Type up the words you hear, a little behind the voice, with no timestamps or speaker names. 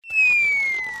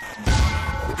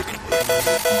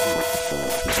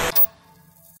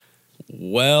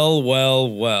Well,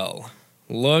 well, well.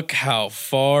 Look how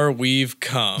far we've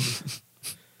come.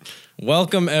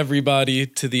 Welcome, everybody,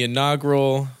 to the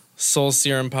inaugural Soul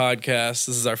Serum podcast.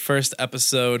 This is our first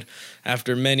episode.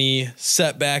 After many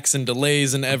setbacks and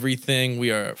delays and everything,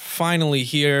 we are finally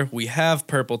here. We have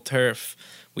purple turf.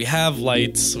 We have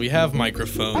lights. We have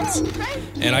microphones.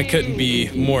 And I couldn't be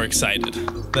more excited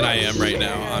than I am right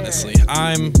now, honestly.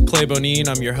 I'm Clay Bonine.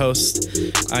 I'm your host.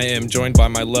 I am joined by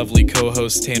my lovely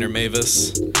co-host, Tanner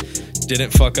Mavis.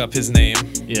 Didn't fuck up his name.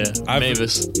 Yeah,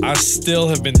 Mavis. I still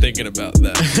have been thinking about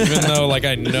that. Even though,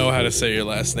 I know how to say your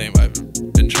last name, I've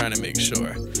been trying to make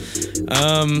sure.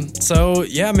 So,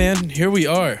 yeah, man, here we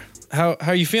are. How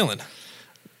are you feeling?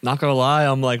 Not gonna lie,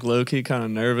 I'm low-key kind of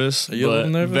nervous. Are you a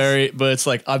little nervous? But it's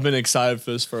I've been excited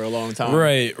for this for a long time.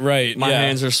 Right. My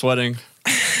hands are sweating.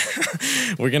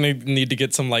 We're gonna need to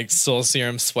get some Soul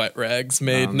Serum sweat rags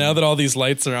made. Now that all these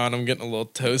lights are on, I'm getting a little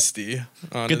toasty.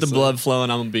 Honestly. Get the blood flowing,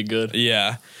 I'm gonna be good.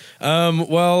 Yeah.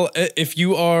 Well, if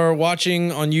you are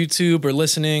watching on YouTube or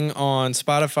listening on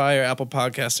Spotify or Apple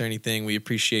Podcasts or anything, we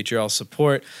appreciate your all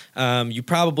support. You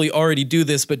probably already do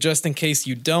this, but just in case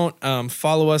you don't,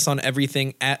 follow us on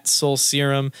everything at Soul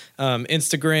Serum,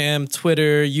 Instagram,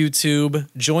 Twitter, YouTube.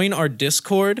 Join our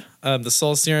Discord, the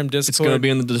Soul Serum Discord. It's going to be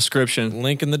in the description.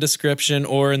 Link in the description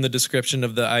or in the description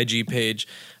of the IG page.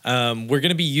 We're going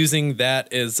to be using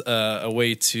that as a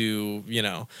way to,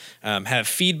 have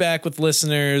feedback with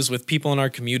listeners, with people in our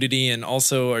community, and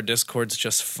also our Discord's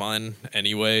just fun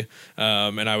anyway.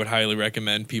 And I would highly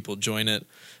recommend people join it.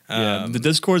 Yeah, the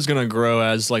Discord's going to grow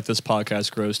as this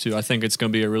podcast grows too. I think it's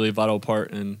going to be a really vital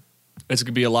part, and it's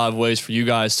going to be a lot of ways for you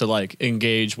guys to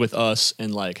engage with us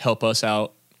and help us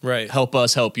out. Right. Help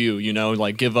us help you,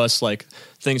 give us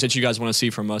things that you guys want to see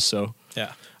from us. So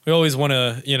yeah. We always want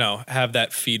to, have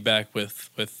that feedback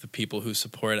with the people who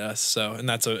support us. So, and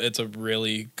it's a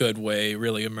really good way,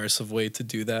 really immersive way to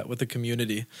do that with the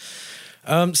community.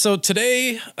 So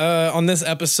today, on this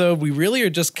episode, we really are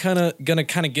just gonna give an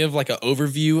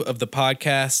overview of the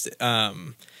podcast,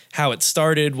 how it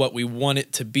started, what we want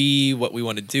it to be, what we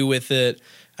want to do with it.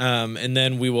 And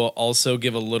then we will also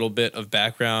give a little bit of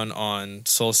background on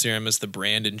Soul Serum as the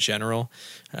brand in general.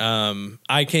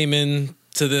 I came in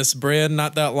to this brand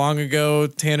not that long ago.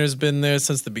 Tanner's been there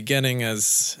since the beginning,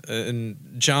 and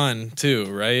John too,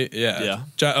 right? Yeah.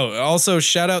 John, also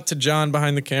shout out to John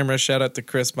behind the camera. Shout out to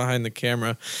Chris behind the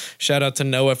camera. Shout out to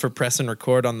Noah for pressing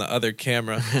record on the other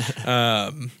camera.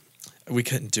 We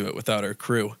couldn't do it without our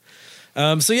crew.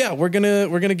 So yeah, we're gonna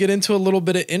get into a little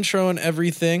bit of intro and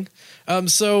everything.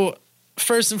 So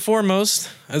first and foremost,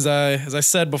 as I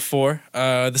said before,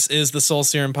 this is the Soul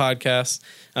Serum podcast.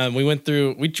 We went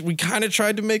through. We kind of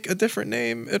tried to make a different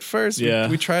name at first. Yeah.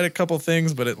 We tried a couple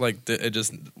things, but it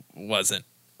just wasn't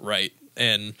right.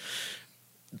 And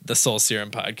the Soul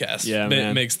Serum podcast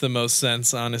makes the most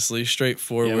sense, honestly,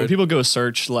 straightforward. Yeah, when people go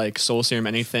search Soul Serum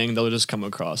anything, they'll just come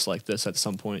across this at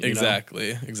some point.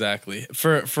 Exactly.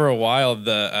 For a while,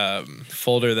 the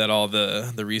folder that all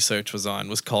the research was on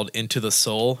was called Into the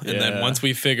Soul, and then once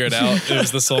we figured out it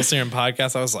was the Soul Serum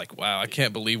podcast, I was like, wow, I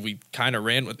can't believe we kind of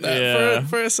ran with that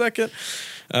for a second.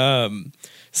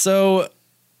 So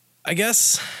I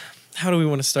guess, how do we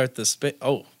want to start this?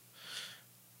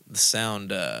 The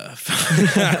sound, the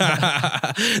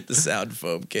sound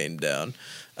foam came down.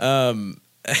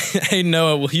 Hey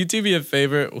Noah, will you do me a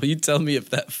favor? Will you tell me if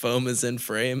that foam is in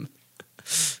frame?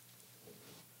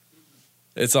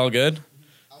 It's all good.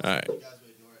 All right.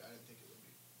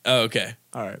 Oh, okay.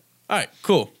 All right.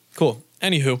 Cool.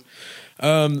 Anywho,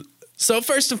 so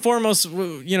first and foremost,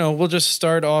 we'll just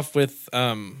start off with,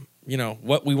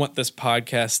 what we want this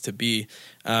podcast to be.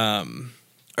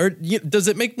 Or does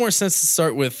it make more sense to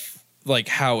start with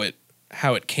how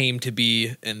it came to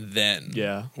be and then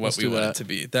what we want it to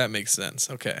be? That makes sense.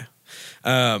 Okay.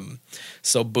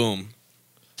 So boom.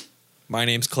 My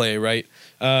name's Clay, right?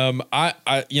 I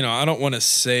don't want to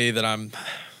say that I'm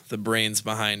the brains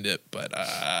behind it, but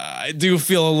I do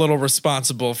feel a little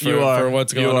responsible for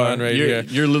what's going on right here.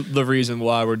 You're the reason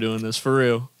why we're doing this, for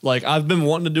real. I've been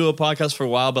wanting to do a podcast for a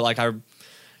while, but I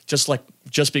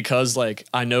just because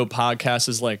I know podcasts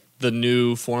is the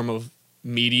new form of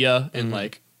media and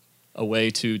a way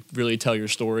to really tell your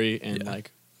story and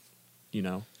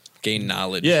gain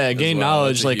knowledge. Yeah, gain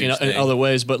knowledge in other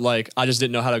ways, but I just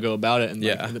didn't know how to go about it.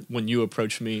 And when you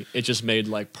approached me, it just made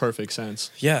perfect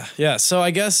sense. Yeah. So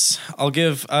I guess I'll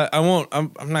give. I'm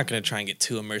not going to try and get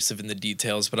too immersive in the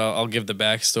details, but I'll give the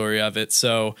backstory of it.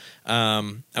 So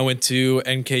I went to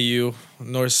NKU,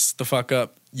 Norse the fuck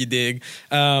up. You dig?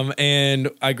 And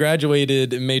I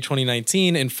graduated in May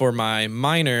 2019, and for my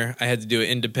minor, I had to do an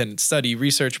independent study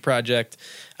research project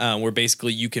where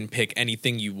basically you can pick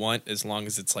anything you want as long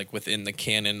as it's like within the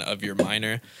canon of your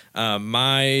minor.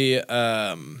 My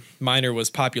minor was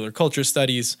popular culture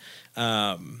studies,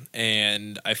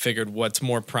 and I figured what's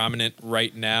more prominent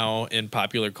right now in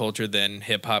popular culture than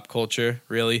hip hop culture,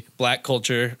 really? Black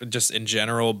culture, just in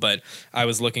general, but I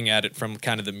was looking at it from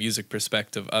kind of the music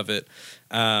perspective of it.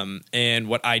 And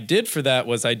what I did for that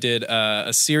was I did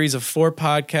a series of 4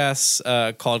 podcasts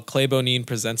called Clay Bonine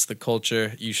Presents the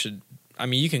Culture. You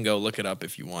can go look it up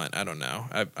if you want. I don't know.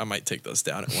 I might take those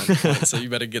down at one point, so you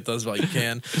better get those while you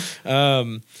can.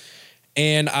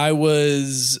 And I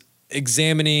was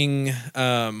examining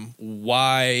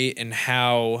why and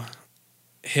how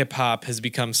hip hop has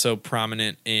become so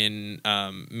prominent in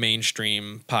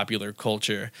mainstream popular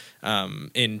culture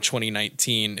in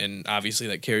 2019, and obviously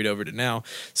that carried over to now.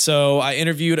 So I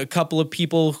interviewed a couple of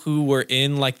people who were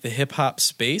in like the hip hop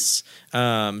space.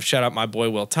 Shout out my boy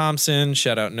Will Thompson.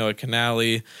 Shout out Noah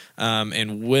Canale.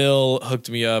 And Will hooked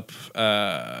me up,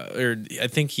 or I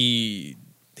think he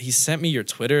sent me your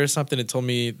Twitter or something and told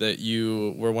me that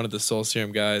you were one of the Soul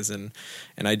Serum guys, and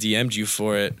I DM'd you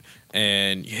for it,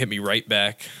 and you hit me right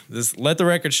back. Let the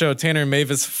record show, Tanner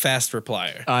Mavis, fast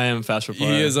replier. I am a fast replier.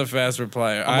 He is a fast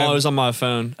replier. I'm always on my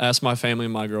phone. Ask my family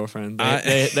and my girlfriend.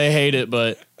 They hate it,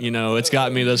 but it's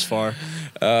got me this far.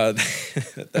 That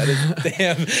is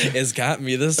damn. It's got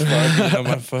me this far being on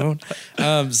my phone.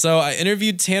 So I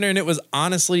interviewed Tanner, and it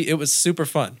was super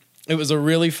fun. It was a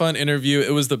really fun interview.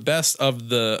 It was the best of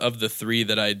the 3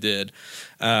 that I did.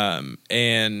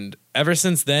 And ever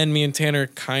since then, me and Tanner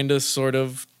kind of sort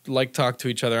of like talk to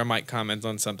each other. I might comment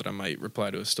on something. I might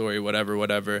reply to a story,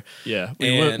 whatever. Yeah.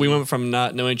 We went from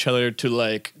not knowing each other to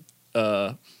like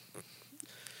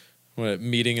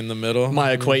meeting in the middle?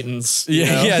 My acquaintance.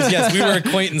 Yeah, yes. We were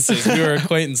acquaintances. We were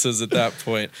acquaintances at that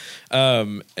point.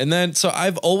 And then, so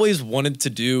I've always wanted to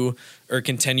do or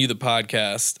continue the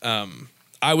podcast.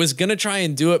 I was going to try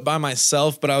and do it by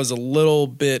myself, but I was a little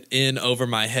bit in over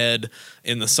my head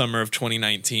in the summer of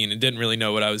 2019 and didn't really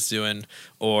know what I was doing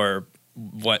or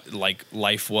what like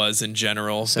life was in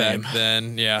general. Same. Back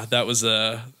then. Yeah, that was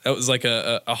like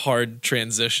a hard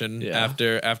transition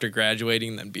after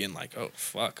graduating, then being like, oh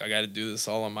fuck, I got to do this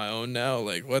all on my own now.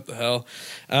 Like, what the hell?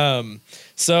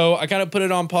 So I kind of put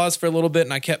it on pause for a little bit,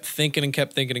 and I kept thinking,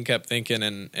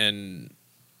 and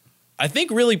I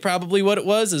think really probably what it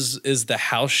was is the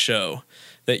house show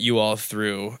that you all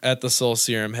threw at the Soul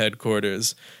Serum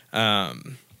headquarters.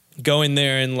 Going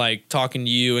there and like talking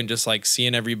to you and just like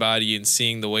seeing everybody and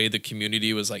seeing the way the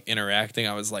community was like interacting,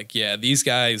 I was like, yeah, these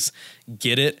guys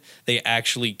get it. They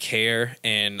actually care,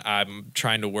 and I'm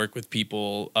trying to work with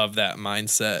people of that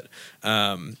mindset.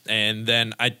 And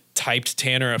then I typed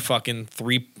Tanner a fucking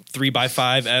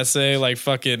 3x5 essay, like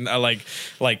fucking like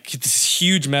this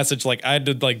huge message. Like I had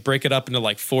to like break it up into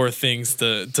like 4 things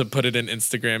to put it in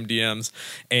Instagram DMs,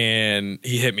 and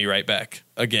he hit me right back.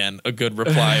 Again, a good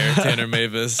replier, Tanner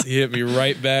Mavis. He hit me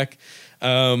right back.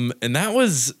 And that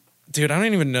was, dude, I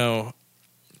don't even know.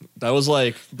 That was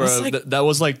like, bro, that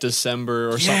was like December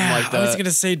or something like that. I was going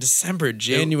to say December,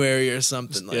 January or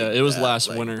something like that. Yeah, it was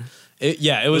last winter.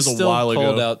 It was still a while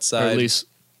cold ago, outside. Or at least.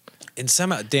 And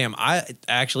damn, I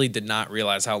actually did not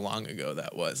realize how long ago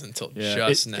that was until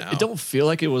just now. It don't feel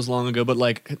like it was long ago, but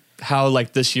like how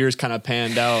like this year's kind of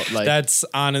panned out. Like that's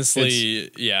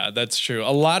honestly, that's true.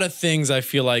 A lot of things I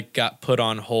feel like got put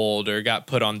on hold or got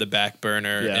put on the back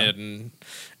burner in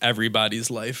everybody's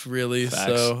life, really. Facts.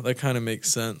 So that kind of makes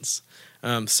sense.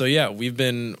 So yeah, we've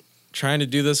been trying to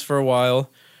do this for a while.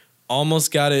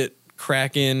 Almost got it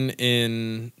cracking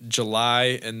in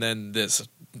July, and then this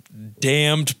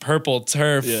damned purple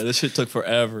turf. Yeah, this shit took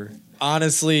forever.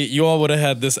 Honestly, you all would have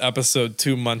had this episode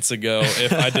 2 months ago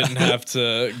if I didn't have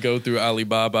to go through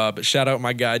Alibaba. But shout out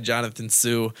my guy Jonathan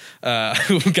Sue,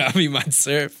 who got me my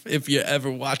surf. If you ever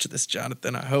watch this,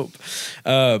 Jonathan, I hope.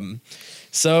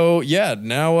 So yeah,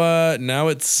 now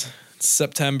it's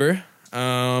September,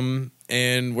 and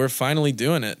we're finally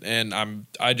doing it, and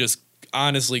I just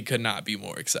honestly could not be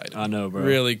more excited. I know, bro.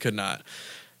 Really could not.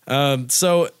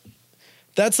 So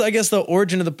that's, I guess, the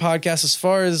origin of the podcast. As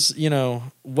far as,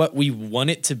 what we want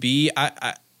it to be,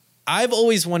 I've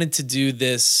always wanted to do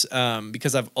this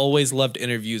because I've always loved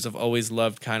interviews. I've always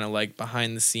loved kind of like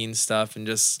behind the scenes stuff and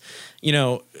just,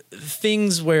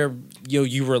 things where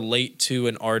you relate to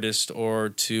an artist or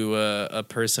to a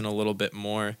person a little bit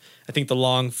more. I think the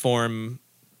long form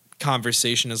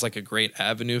conversation is like a great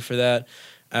avenue for that.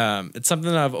 It's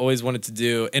something that I've always wanted to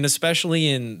do, and especially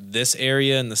in this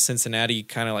area, in the Cincinnati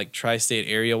kind of like tri-state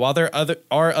area. While there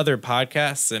are other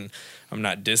podcasts, and I'm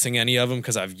not dissing any of them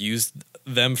because I've used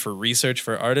them for research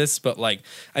for artists, but like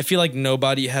I feel like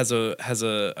nobody has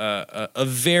a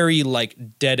very like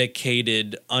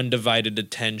dedicated, undivided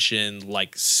attention,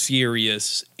 like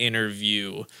serious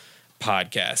interview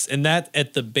podcast. And that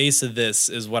at the base of this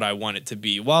is what I want it to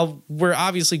be. While we're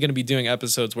obviously going to be doing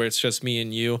episodes where it's just me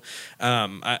and you,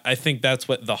 I think that's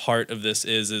what the heart of this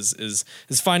is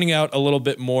finding out a little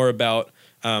bit more about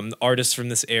artists from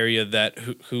this area that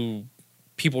who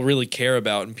people really care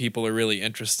about and people are really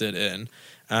interested in.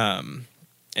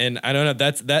 And I don't know,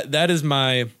 that is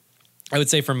my, I would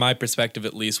say from my perspective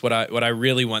at least, what I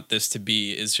really want this to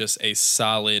be is just a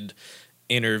solid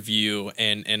interview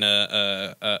and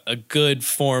a good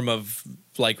form of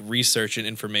like research and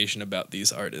information about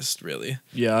these artists, really.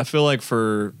 Yeah, I feel like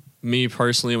for me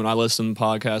personally, when I listen to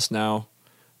podcasts now,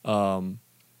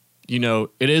 you know,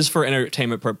 it is for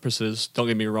entertainment purposes, don't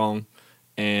get me wrong.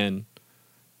 And,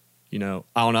 you know,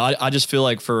 I don't know, I just feel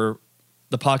like for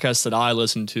the podcasts that I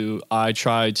listen to, I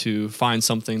try to find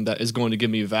something that is going to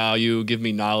give me value, give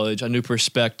me knowledge, a new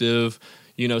perspective,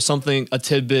 you know, something, a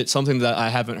tidbit, something that I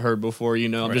haven't heard before, you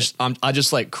know. Right. I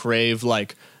just like crave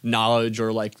like knowledge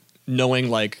or like knowing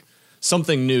like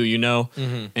something new, you know.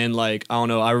 Mm-hmm. And like, I don't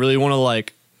know, I really want to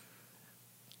like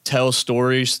tell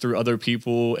stories through other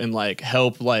people and like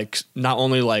help like not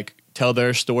only like tell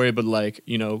their story, but like,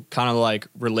 you know, kind of like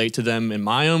relate to them in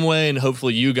my own way. And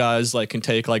hopefully you guys like can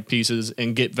take like pieces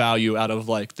and get value out of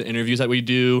like the interviews that we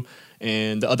do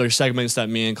and the other segments that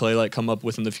me and Clay like come up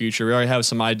with in the future. We already have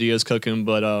some ideas cooking,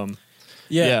 but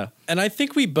yeah. And I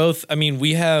think we both, I mean,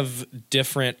 we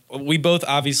both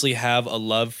obviously have a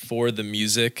love for the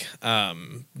music.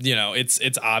 You know,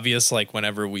 it's obvious, like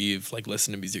whenever we've like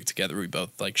listened to music together, we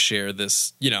both like share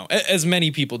this, you know, as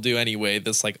many people do anyway,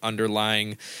 this like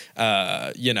underlying,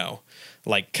 you know,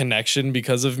 like connection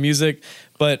because of music.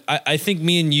 But I think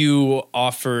me and you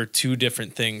offer two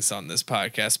different things on this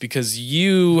podcast because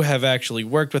you have actually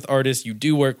worked with artists. You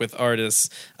do work with artists.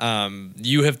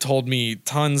 You have told me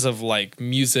tons of like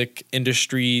music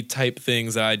industry type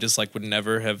things that I just like would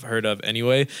never have heard of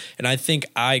anyway. And I think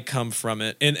I come from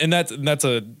it. And that's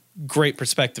a great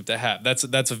perspective to have. That's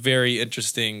a very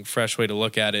interesting, fresh way to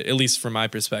look at it, at least from my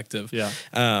perspective. Yeah.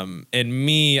 And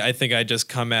me, I think I just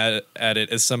come at it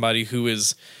as somebody who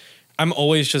is, I'm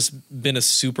always just been a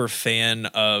super fan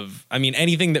of, I mean,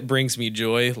 anything that brings me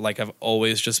joy, like I've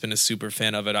always just been a super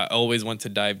fan of it. I always want to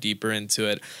dive deeper into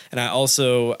it. And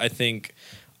I think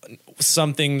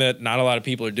something that not a lot of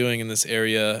people are doing in this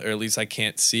area, or at least I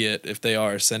can't see it. If they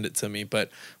are, send it to me.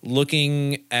 But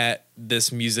looking at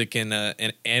this music in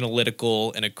an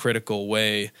analytical and a critical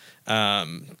way,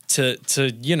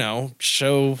 to you know,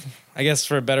 show, I guess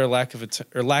for a better lack of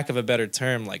a better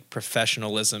term, like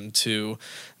professionalism to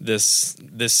this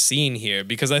scene here,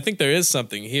 because I think there is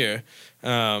something here.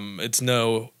 It's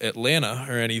no Atlanta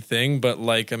or anything, but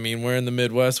like, I mean, we're in the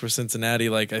Midwest, we're Cincinnati.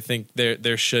 Like, I think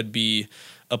there should be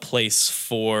a place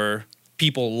for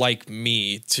people like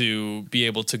me to be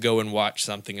able to go and watch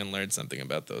something and learn something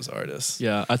about those artists.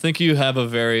 Yeah, I think you have a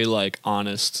very like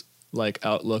honest like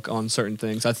outlook on certain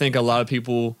things. I think a lot of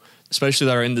people, especially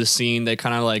that are in the scene, they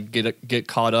kind of like get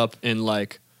caught up in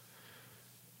like,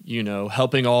 you know,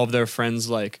 helping all of their friends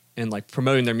like and like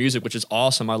promoting their music, which is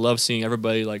awesome. I love seeing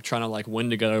everybody like trying to like win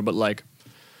together, but like,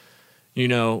 you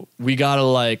know, we gotta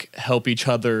like help each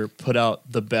other put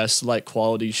out the best like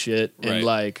quality shit and Right.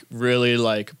 like really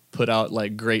like put out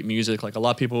like great music. Like a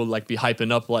lot of people would like be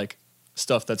hyping up like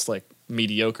stuff that's like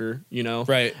mediocre, you know?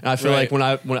 Right. And I feel Right.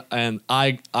 like when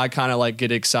I kind of like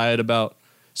get excited about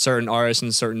certain artists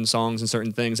and certain songs and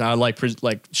certain things. And I like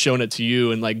showing it to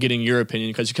you and like getting your opinion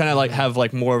because you kind of like have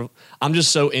like more. I'm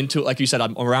just so into it. Like you said,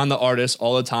 I'm around the artists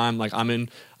all the time. Like I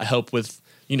help with,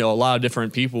 you know, a lot of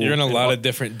different people. You're in a lot of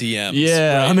different DMs.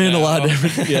 Yeah, right I'm in now. a lot of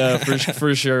different. Yeah,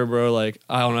 for sure, bro. Like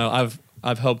I don't know.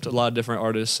 I've helped a lot of different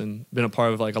artists and been a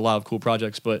part of like a lot of cool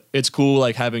projects. But it's cool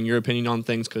like having your opinion on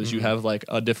things because you have like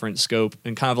a different scope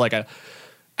and kind of like a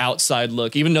outside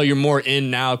look. Even though you're more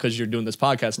in now because you're doing this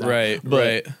podcast now, Right,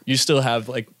 But right. you still have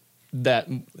like that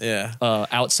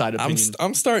outside opinion.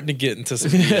 I'm starting to get into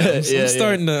some DMs. Yeah,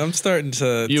 I'm starting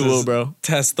to You will, bro.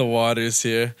 test the waters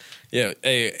here. Yeah,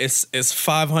 hey, it's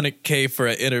 $500K for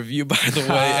an interview, by the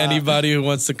way. Anybody who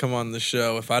wants to come on the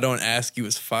show, if I don't ask you,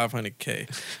 it's $500K.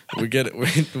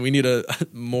 We need a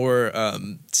more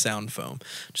sound foam.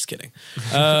 Just kidding.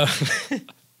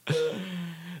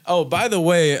 Oh, by the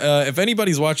way, if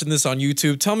anybody's watching this on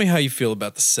YouTube, tell me how you feel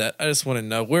about the set. I just want to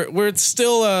know. We're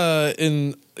still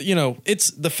in,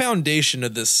 it's the foundation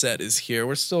of this set is here.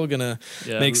 We're still gonna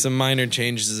make some minor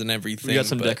changes and everything. We got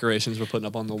some decorations we're putting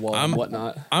up on the wall and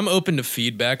whatnot. I'm open to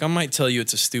feedback. I might tell you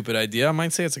it's a stupid idea. I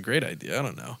might say it's a great idea. I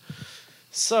don't know.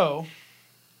 So,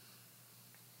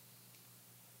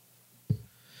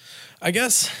 I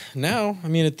guess now,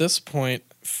 at this point,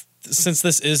 since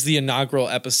this is the inaugural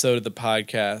episode of the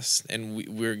podcast and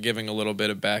we're giving a little bit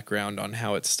of background on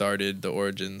how it started, the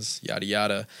origins, yada,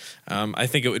 yada, I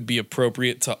think it would be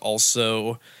appropriate to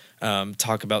also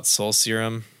talk about Soul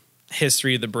Serum,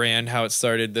 history of the brand, how it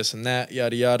started, this and that,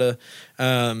 yada, yada.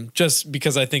 Just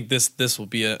because I think this will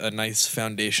be a nice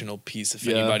foundational piece. If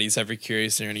anybody's ever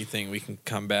curious or anything, we can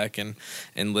come back and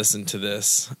listen to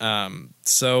this.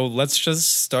 So let's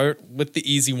just start with the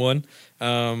easy one.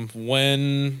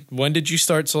 When did you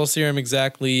start Soul Serum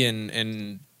exactly,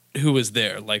 and who was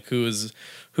there? Like who was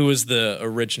the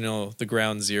original, the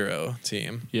ground zero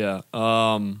team? Yeah.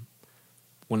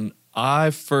 When I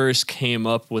first came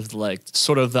up with like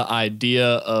sort of the idea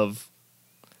of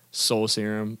Soul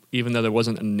Serum, even though there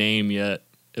wasn't a name yet,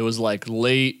 it was like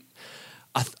late.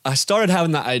 I started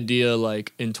having the idea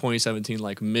like in 2017,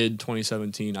 like mid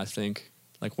 2017, I think,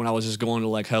 like when I was just going to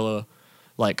like hella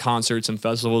like concerts and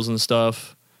festivals and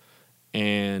stuff.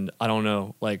 And I don't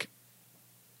know, like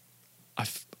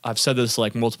I've said this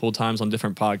like multiple times on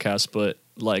different podcasts, but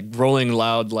like Rolling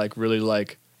Loud like really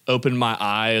like opened my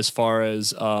eye as far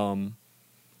as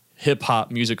hip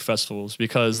hop music festivals,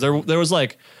 because there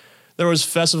was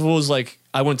festivals like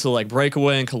I went to like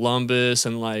Breakaway in Columbus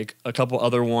and like a couple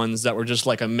other ones that were just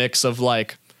like a mix of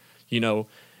like,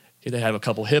 they have a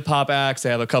couple hip hop acts,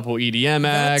 they have a couple EDM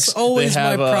acts. That's always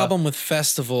my problem with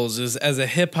festivals is, as a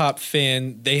hip hop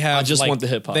fan, they have I just want the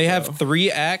hip hop. They have 3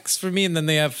 acts for me, and then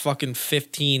they have fucking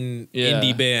 15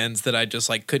 indie bands that I just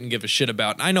like couldn't give a shit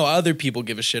about. I know other people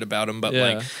give a shit about them, but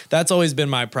like that's always been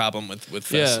my problem with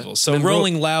festivals. So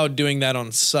Rolling Loud doing that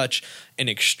on such an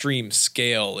extreme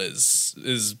scale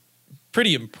is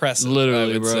pretty impressive.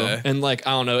 Literally, I would say. And like,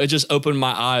 I don't know, it just opened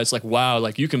my eyes. Like, wow,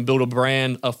 like you can build a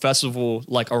brand, a festival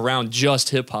like around just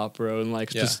hip hop, bro. And like,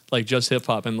 just hip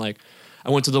hop. And like,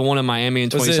 I went to the one in Miami in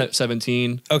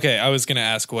 2017. Okay. I was going to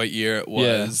ask what year it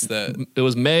was. It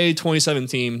was May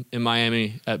 2017 in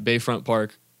Miami at Bayfront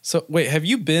Park. So wait, have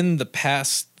you been the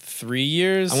past 3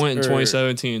 years? I went in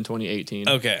 2017 and 2018.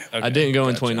 Okay. I didn't go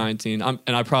in 2019, and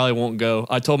I probably won't go.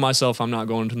 I told myself I'm not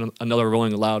going to another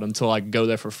Rolling Loud until I go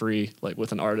there for free, like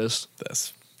with an artist.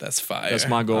 That's fire. That's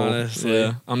my goal. Honestly.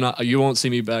 Yeah, I'm not. You won't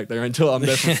see me back there until I'm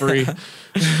there for free.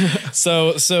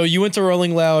 So you went to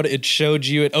Rolling Loud. It showed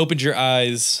you. It opened your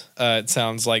eyes. It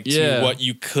sounds like to what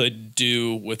you could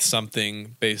do with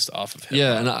something based off of hip-hop.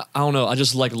 Yeah, and I don't know. I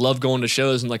just like love going to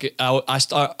shows, and like I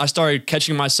started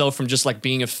catching myself from just like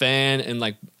being a fan, and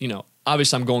like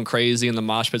obviously I'm going crazy in the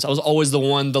mosh pits. I was always the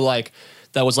one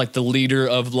that was like the leader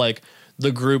of like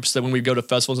the groups that when we go to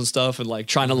festivals and stuff and like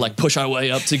trying to like push our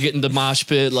way up to get in the mosh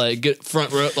pit, like get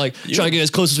front row, like try to get as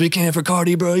close as we can for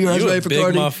Cardi, bro. You're ready for big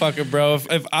Cardi, motherfucker, bro.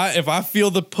 If I feel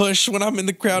the push when I'm in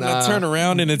the crowd and I turn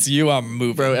around and it's you, I'm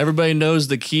moving, bro. Everybody knows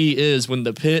the key is when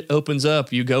the pit opens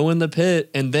up, you go in the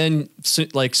pit, and then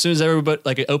like soon as everybody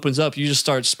like it opens up, you just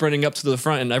start sprinting up to the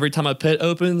front, and every time a pit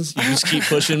opens, you just keep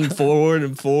pushing forward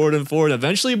and forward and forward.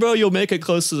 Eventually, bro, you'll make it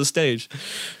close to the stage.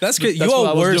 That's good. You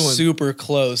all were super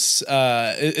close.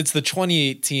 It's the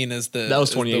 2018 is the that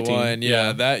was 2018 the one.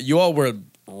 Yeah, that you all were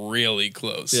really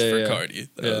close for Cardi.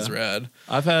 That was rad.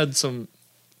 I've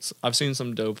seen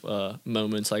some dope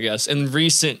moments, I guess, in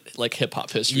recent like hip hop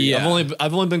history. Yeah.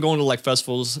 I've only been going to like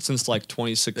festivals since like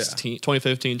 2015,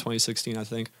 2016, I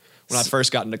think, when I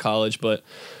first got into college. But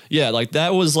yeah, like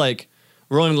that was like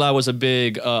Rolling Loud was a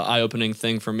big eye-opening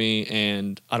thing for me,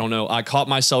 and I don't know, I caught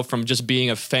myself from just being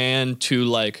a fan to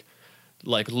like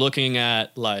looking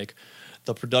at like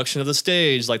the production of the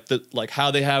stage, like how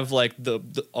they have like the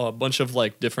a bunch of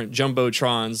like different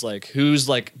jumbotrons, like who's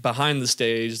like behind the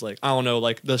stage, like I don't know,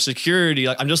 like the security,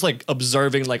 like I'm just like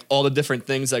observing like all the different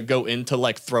things that go into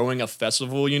like throwing a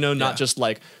festival, not just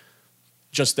like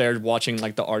just there watching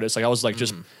like the artist. Like I was like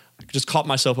just caught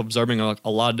myself observing like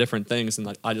a lot of different things, and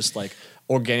like I just like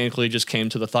organically just came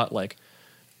to the thought like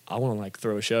I want to like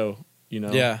throw a show. And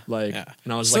I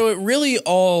was so it really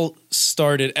all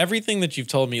started, everything that you've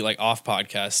told me like off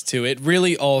podcast too, it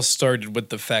really all started with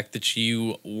the fact that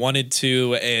you wanted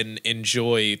to and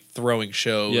enjoy throwing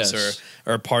shows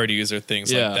or parties or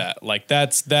things like that. Like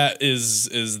that is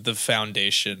the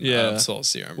foundation of Soul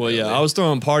Serum. Well, really. I was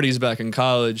throwing parties back in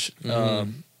college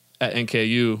at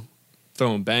NKU,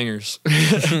 throwing bangers.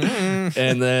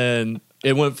 And then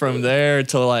it went from there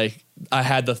to like I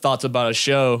had the thoughts about a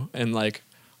show, and like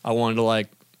I wanted to like,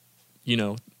 you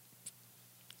know,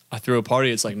 I threw a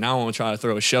party. It's like now I want to try to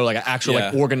throw a show, like an actual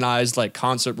like organized like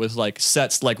concert with like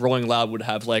sets like Rolling Loud would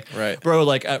have. Like, bro,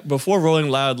 like before Rolling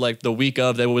Loud, like the week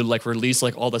of, they would like release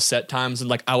like all the set times, and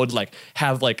like I would like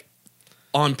have like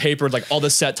on paper like all the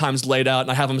set times laid out,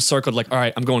 and I have them circled like, all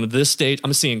right, I'm going to this stage,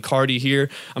 I'm seeing Cardi here,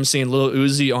 I'm seeing Lil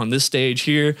Uzi on this stage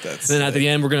here, and then at the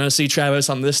end we're gonna see Travis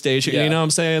on this stage here. You know what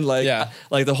I'm saying? Like,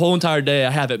 like the whole entire day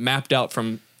I have it mapped out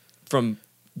from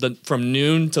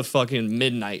noon to fucking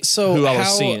midnight. So who I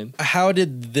was seeing. How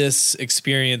did this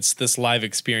experience, this live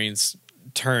experience,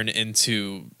 turn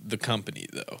into the company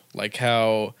though? Like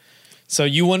how? So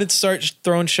you wanted to start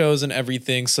throwing shows and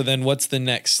everything. So then, what's the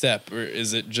next step, or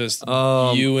is it just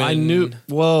you and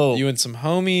you and some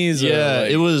homies? Yeah, or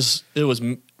like, it was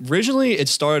originally it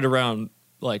started around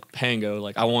like Pango.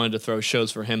 Like I wanted to throw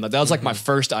shows for him. Like that was like my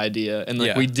first idea, and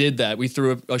like we did that. We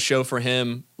threw a show for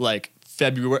him like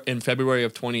February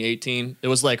of 2018. It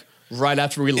was like right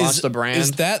after we launched the brand.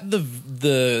 Is that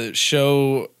the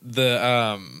show?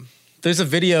 There's a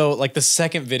video, like the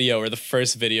second video or the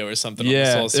first video or something. Yeah,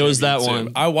 on the Soul it was Serum that YouTube.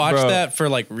 one. I watched that for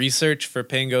like research for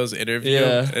Pango's interview.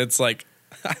 Yeah. It's like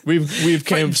we've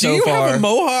came so far. Do you have a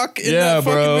mohawk in that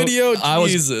fucking video?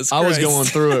 Jesus I was going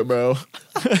through it, bro.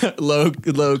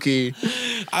 low key.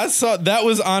 I saw that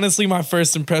was honestly my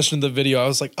first impression of the video. I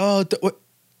was like, oh, what?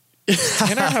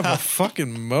 Can I have a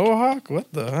fucking mohawk?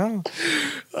 What the hell?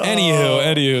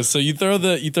 Anywho, so you throw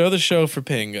the show for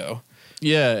Pango.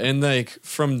 Yeah, and like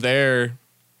from there,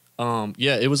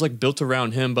 it was like built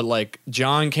around him. But like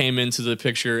John came into the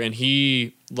picture, and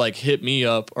he like hit me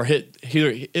up, or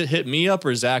hit me up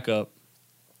or Zach up,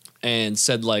 and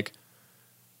said like,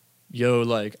 "Yo,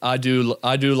 like I do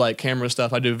like camera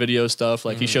stuff, I do video stuff."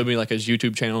 Like he showed me like his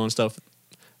YouTube channel and stuff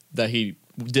that he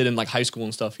did in like high school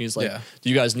and stuff. He's like, "Do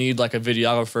you guys need like a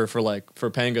videographer for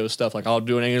Pango stuff? Like I'll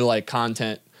do any like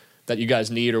content that you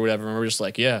guys need or whatever." And we're just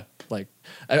like, yeah. Like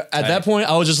at that point,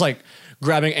 I was just like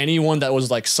grabbing anyone that was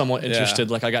like somewhat interested.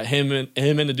 Yeah. Like I got him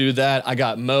in to do that. I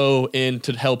got Mo in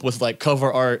to help with like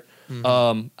cover art.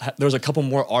 There was a couple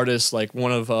more artists, like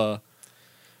one of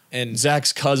and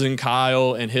Zach's cousin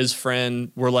Kyle and his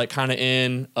friend were like kind of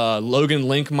in. Logan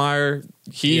Linkmeyer,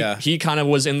 he kind of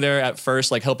was in there at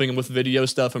first, like helping him with video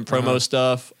stuff and promo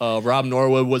stuff. Rob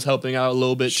Norwood was helping out a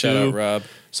little bit too. Shout out Rob.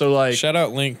 So like, shout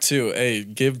out Link too. Hey,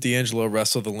 give D'Angelo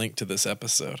Russell the link to this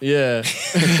episode. Yeah,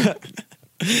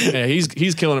 yeah,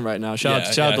 he's killing him right now.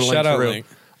 Shout out to Link for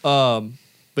real.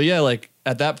 But yeah, like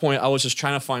at that point, I was just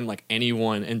trying to find like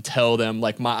anyone and tell them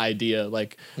like my idea.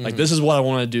 Like this is what I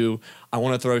want to do. I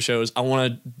want to throw shows. I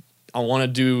want to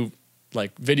do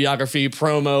like videography,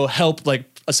 promo, help, like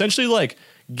essentially like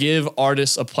give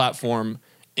artists a platform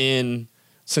in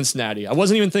Cincinnati. I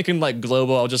wasn't even thinking like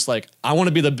global. I was just like, I want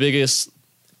to be the biggest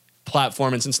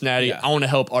platform in Cincinnati. Yeah. I want to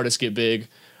help artists get big.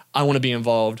 I want to be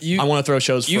involved. I want to throw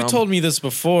shows. You told me this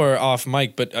before off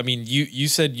mic, but I mean, you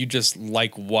said you just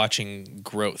like watching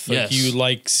growth. Like you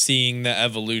like seeing the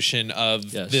evolution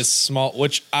of this small,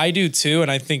 which I do too,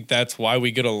 and I think that's why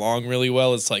we get along really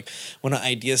well. It's like when an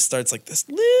idea starts like this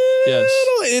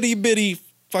little itty bitty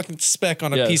fucking speck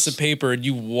on a piece of paper, and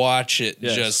you watch it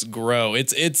just grow.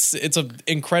 It's a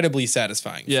incredibly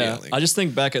satisfying feeling. I just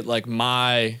think back at like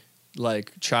my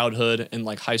like childhood and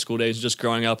like high school days, just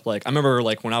growing up. Like I remember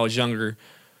like when I was younger,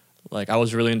 like I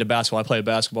was really into basketball. I played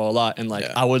basketball a lot, and like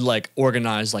I would like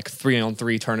organize like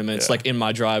 3-on-3 tournaments like in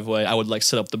my driveway. I would like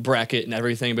set up the bracket and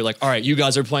everything, be like, all right, you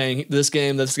guys are playing this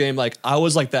game. Like I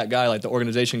was like that guy, like the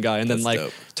organization guy, and then like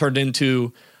turned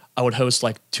into I would host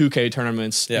like 2K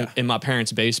tournaments in my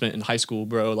parents' basement in high school,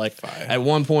 bro. Like at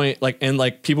one point, like, and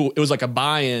like people, it was like a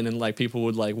buy-in, and like people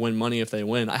would like win money if they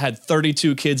win. I had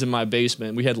 32 kids in my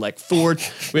basement. We had like four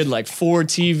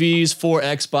TVs, 4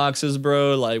 Xboxes,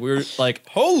 bro. Like we were like,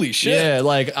 holy shit. Yeah.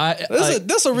 Like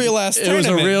that's a real ass tournament.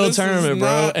 It was a real tournament,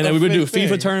 bro. And then we would do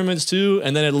FIFA tournaments too.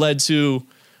 And then it led to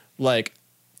like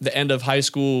the end of high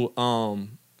school.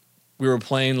 We would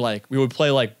play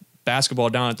like basketball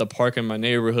down at the park in my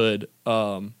neighborhood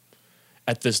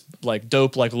at this like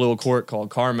dope like little court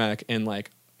called Carmack, and like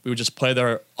we would just play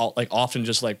there like often,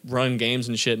 just like run games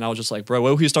and shit. And I was just like, bro,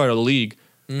 what if we started a league?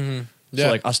 So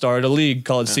like I started a league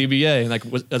called CBA, and like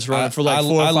that's running for like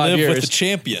 4 or 5 years. I live with the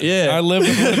champion. Yeah, I live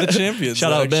with one of the champions.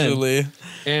 Shout out Ben.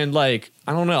 And like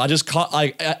I don't know, I just caught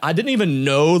like I didn't even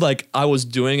know like I was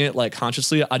doing it like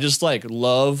consciously. I just like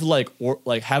love like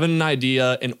having an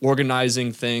idea and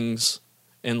organizing things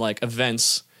and like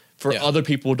events for other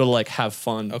people to like have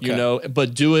fun, Okay. you know,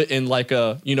 but do it in like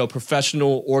a, you know,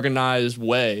 professional, organized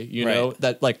way, you know,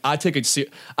 that like I take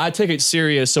it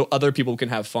serious so other people can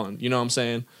have fun. You know what I'm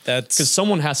saying? That's because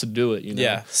someone has to do it, you know?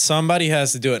 Yeah, somebody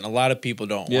has to do it, and a lot of people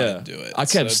don't want to do it. I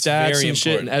kept stats and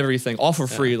shit and important. everything all for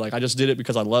free. Like I just did it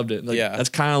because I loved it. Like, that's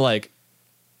kind of like.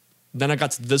 Then I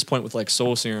got to this point with like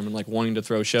Soul Serum and like wanting to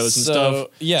throw shows and stuff.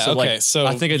 Yeah, so, okay. Like, so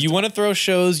I think you want to throw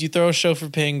shows, you throw a show for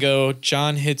Pango,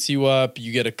 John hits you up,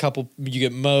 you get a couple, you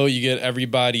get Mo, you get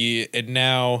everybody, and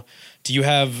now do you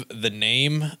have the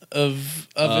name of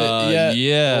it yet?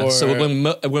 Yeah. Or? So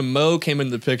when Mo came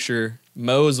into the picture,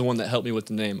 Mo is the one that helped me with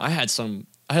the name. I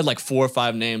had like 4 or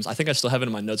 5 names. I think I still have it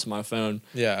in my notes on my phone.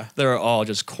 Yeah. They're all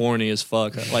just corny as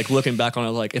fuck. Like looking back on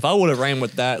it, like if I would have ran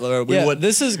with that, we would.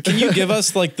 Can you give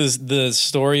us like the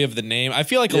story of the name? I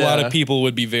feel like a lot of people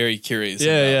would be very curious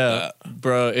about that.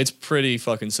 Bro, it's pretty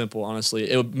fucking simple, honestly.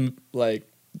 It would, like,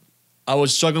 I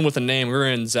was struggling with the name. We were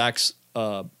in Zach's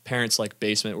parents' like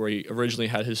basement where he originally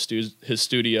had his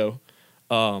studio.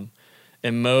 And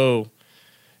Mo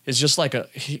is just like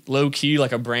low key,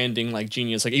 like a branding like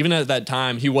genius. Like even at that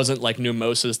time, he wasn't like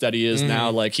Pneumosis that he is now.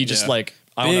 Like he just like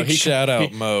I don't know. He shout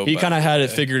out Mo. He kind of had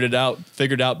it figured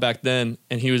out back then,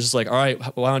 and he was just like, all right,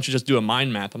 why don't you just do a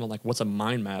mind map? I'm like, what's a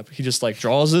mind map? He just like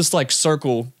draws this like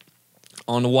circle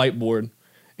on the whiteboard, and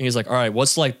he's like, all right,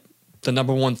 what's like the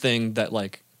number one thing that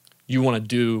like you want to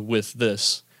do with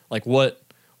this? Like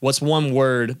what's one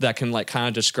word that can like kind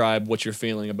of describe what you're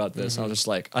feeling about this? I was just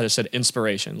like, I just said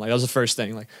inspiration. Like that was the first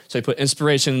thing. Like, so he put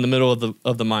inspiration in the middle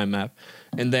of the mind map.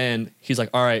 And then he's like,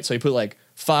 all right. So he put like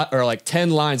 5 or like 10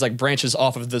 lines, like branches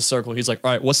off of this circle. He's like, all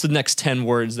right, what's the next 10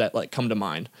 words that like come to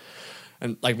mind?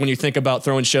 And like, when you think about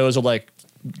throwing shows or like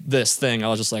this thing, I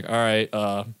was just like, all right,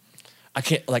 I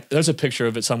can't like, there's a picture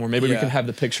of it somewhere. Maybe we can have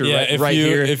the picture right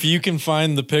here. If you can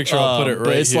find the picture, I'll put it right here.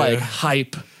 But it's like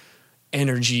hype,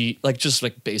 energy, like just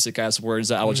like basic ass words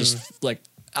that I was just like,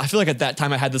 I feel like at that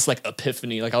time I had this like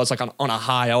epiphany. Like I was like on a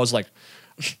high. I was like,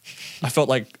 I felt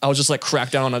like I was just like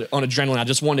cracked down on adrenaline. I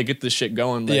just wanted to get this shit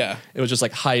going. Like, it was just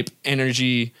like hype,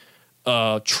 energy,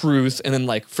 truth. And then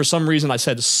like for some reason I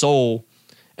said soul,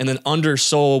 and then under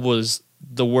soul was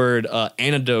the word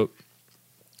antidote.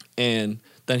 And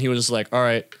then he was just like, all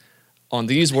right, on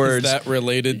these words. Is that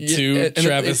related to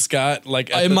Travis Scott?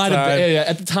 Like at it the might have time? been,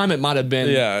 at the time it might have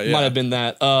been, might have been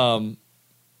that.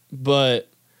 But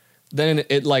then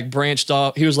it like branched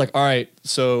off. He was like, all right,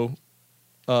 so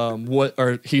what?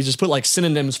 Or he just put like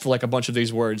synonyms for like a bunch of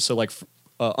these words. So like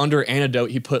under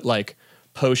antidote, he put like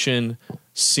potion,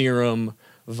 serum,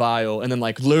 vial, and then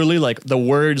like literally like the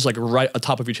words like right on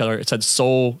top of each other. It said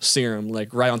soul, serum,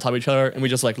 like right on top of each other, and we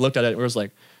just like looked at it and we was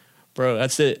like, bro,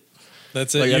 that's it.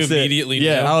 That's it. Like, you that's immediately it.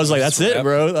 Yeah, knew. I was like, that's it,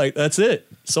 bro. Like that's it.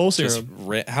 Soul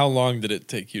serum. How long did it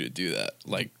take you to do that?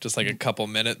 Like just like a couple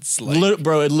minutes? Like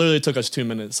Bro, it literally took us 2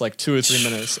 minutes, like 2 or 3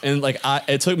 minutes, and like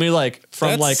it took me like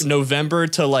from like November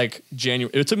to like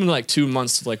January. It took me like 2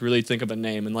 months to like really think of a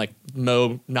name, and like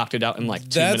Mo knocked it out in like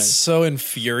 2 minutes. That's so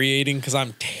infuriating because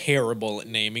I'm terrible at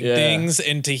naming things,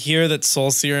 and to hear that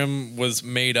Soul Serum was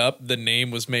made up, the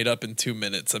name was made up in 2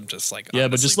 minutes. I'm just like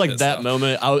but just like that off.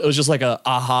 Moment, it was just like a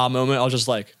aha moment. I was just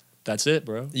like, that's it,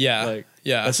 bro. Yeah, like,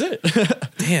 yeah, that's it.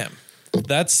 Damn.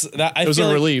 That's that. It was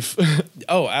a relief.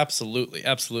 Oh, absolutely,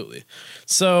 absolutely.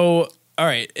 So, all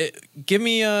right, give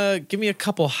me a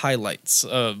couple highlights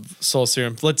of Soul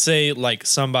Serum. Let's say like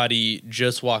somebody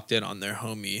just walked in on their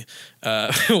homie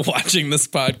watching this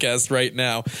podcast right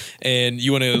now, and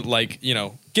you want to like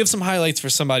give some highlights for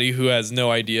somebody who has no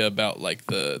idea about like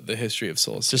the history of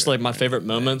Soul Serum. Just like my favorite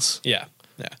moments. Yeah.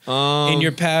 In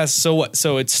your past, so what?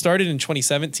 So it started in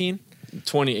 2017.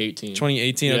 2018.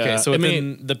 2018. Okay, so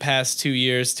within the past 2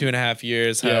 years, 2.5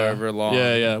 years, however long.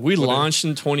 Yeah. We launched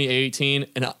in 2018,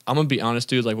 and I'm gonna be honest,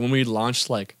 dude. Like when we launched,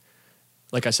 like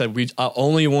I said, I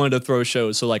only wanted to throw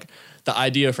shows. So like the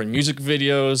idea for music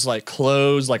videos, like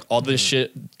clothes, like all this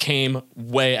shit came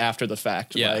way after the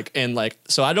fact. Yeah. Like and like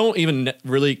so I don't even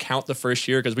really count the first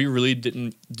year because we really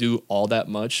didn't do all that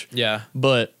much. Yeah.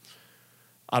 But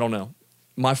I don't know.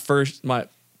 I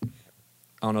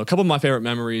don't know. A couple of my favorite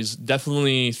memories,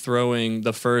 definitely throwing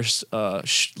the first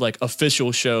like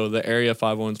official show, the Area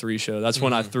 513 show. That's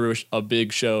when I threw a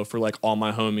big show for like all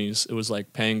my homies. It was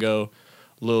like Pango,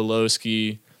 Lil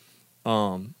Lowski,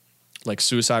 like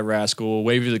Suicide Rascal,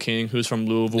 Wavy the King, who's from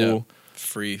Louisville. Yeah.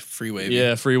 Free Wavy.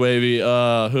 Yeah, Free Wavy.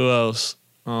 Who else?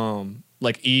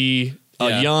 Like E.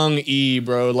 Young E,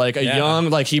 bro. Like a young,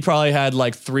 like he probably had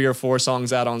like 3 or 4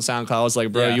 songs out on SoundCloud. I was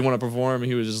like, bro, you want to perform?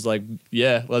 And he was just like,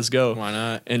 yeah, let's go. Why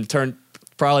not? And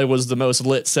probably was the most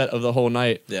lit set of the whole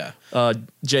night. Yeah.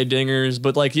 Jay Dingers.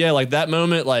 But like, yeah, like that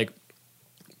moment, like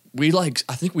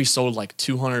I think we sold like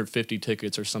 250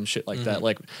 tickets or some shit like that.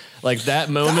 Like that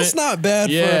moment. That's not bad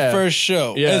for a first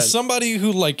show. Yeah. As somebody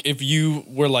who, like, if you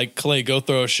were like, Clay, go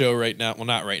throw a show right now. Well,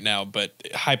 not right now, but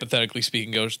hypothetically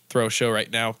speaking, go throw a show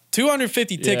right now.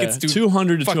 250 tickets.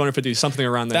 200 to 250, something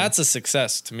around there. That's a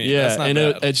success to me. Yeah, that's not and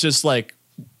bad. it's just like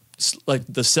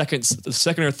the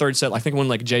second or third set, I think when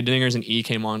like Jay Dingers and E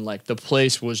came on, like the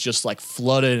place was just like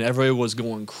flooded and everybody was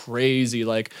going crazy.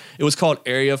 Like it was called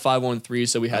Area 513,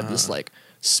 so we had this like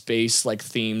space like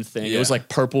themed thing. It was like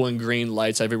purple and green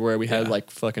lights everywhere. We had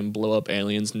like fucking blow up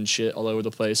aliens and shit all over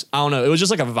the place. I don't know. It was just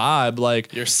like a vibe.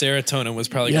 Like your serotonin was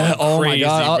probably going crazy, my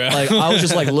God. bro. I was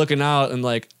just like looking out and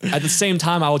like at the same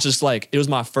time I was just like, it was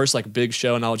my first like big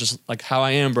show and I was just like how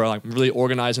I am, bro. Like I'm really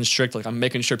organized and strict. Like I'm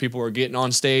making sure people are getting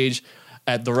on stage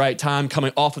at the right time,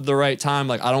 coming off at the right time.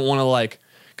 Like I don't want to like,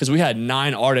 because we had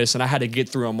 9 artists and I had to get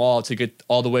through them all to get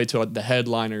all the way to the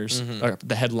headliners. Or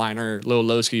the headliner, Lil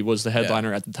Lowski was the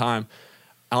headliner at the time.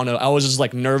 I don't know. I was just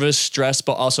like nervous, stressed,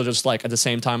 but also just like at the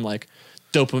same time like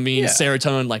dopamine,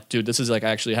 serotonin. Like, dude, this is like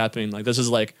actually happening. Like this is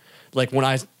like when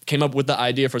I came up with the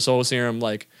idea for Soul Serum,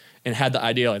 like and had the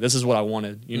idea, like this is what I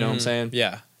wanted. You know what I'm saying?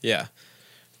 Yeah, yeah.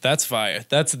 That's fire.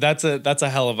 That's a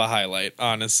hell of a highlight,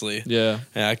 honestly. Yeah.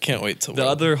 I can't wait till the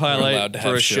other highlight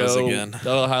for a show again.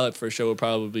 The other highlight for a show would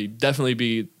probably definitely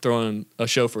be throwing a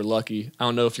show for Lucky. I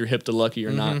don't know if you're hip to Lucky or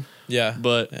not. Yeah,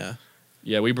 but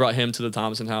yeah, we brought him to the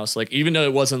Thompson House. Like even though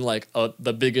it wasn't like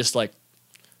the biggest like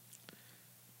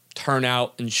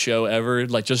turnout and show ever,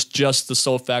 like just the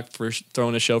sole fact for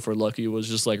throwing a show for Lucky was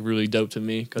just like really dope to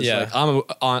me because like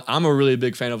I'm a really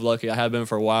big fan of Lucky. I have been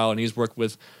for a while, and he's worked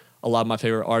with a lot of my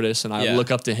favorite artists, and I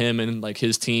look up to him and like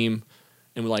his team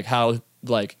and like how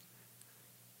like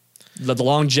the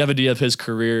longevity of his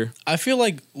career. I feel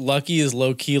like Lucky is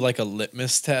low key like a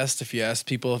litmus test. If you ask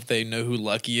people if they know who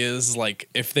Lucky is, like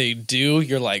if they do,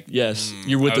 you're like, yes,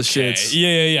 you're with the shits.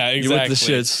 Yeah, exactly. You're with the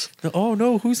shits. Oh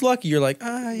no, who's Lucky? You're like,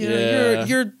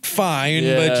 you're fine,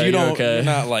 but you don't. You're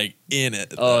not like in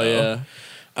it. Oh yeah.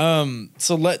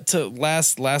 So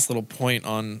last little point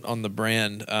on the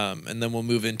brand, and then we'll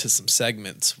move into some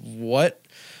segments. What,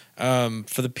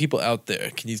 for the people out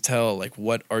there, can you tell like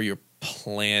what are your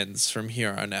plans from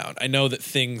here on out? I know that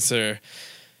things are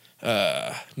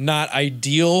not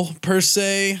ideal per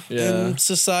se in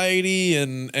society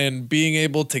and being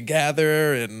able to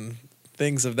gather and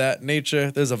things of that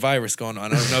nature. There's a virus going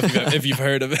on. I don't know if you've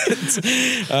heard of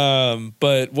it.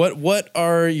 But what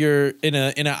are your in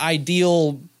an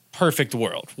ideal perfect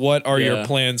world? What are your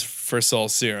plans for Soul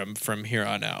Serum from here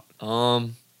on out?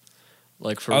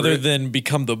 Like for other than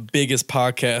become the biggest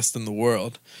podcast in the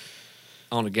world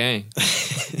on a gang.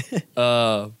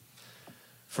 For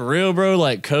real, bro.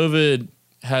 Like COVID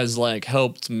has like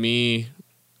helped me.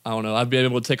 I don't know. I've been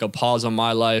able to take a pause on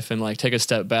my life and like take a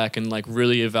step back and like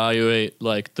really evaluate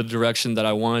like the direction that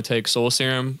I want to take Soul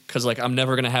Serum, because like I'm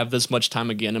never gonna have this much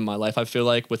time again in my life. I feel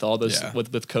like with all this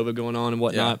with COVID going on and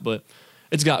whatnot, but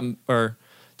it's gotten or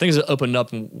things have opened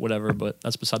up and whatever. But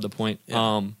that's beside the point.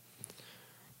 Yeah.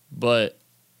 But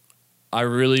I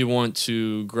really want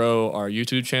to grow our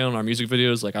YouTube channel and our music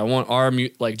videos. Like I want our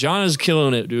like John is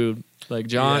killing it, dude. Like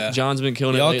John's been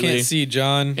killing it lately. Y'all can't see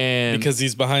John because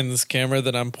he's behind this camera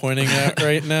that I'm pointing at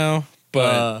right now.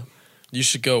 But you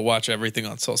should go watch everything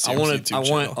on Soul Serum's YouTube channel.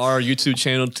 I want our YouTube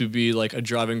channel to be like a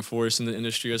driving force in the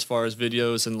industry as far as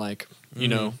videos and like, you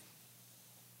know,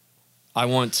 I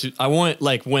want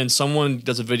like when someone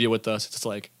does a video with us, it's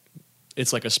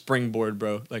like a springboard,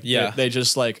 bro. Like they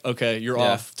just like, okay, you're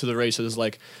off to the races.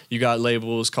 Like you got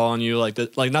labels calling you like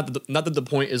that. Like not that the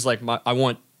point is like I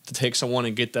want to take someone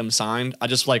and get them signed. I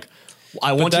just like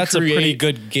I want that's to create a pretty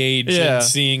good gauge in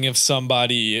seeing if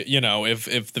somebody, you know,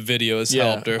 if the video has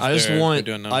helped or if I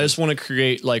just want to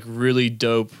create like really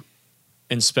dope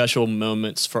and special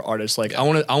moments for artists. Like I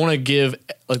want to give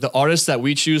like the artists that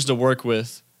we choose to work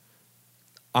with,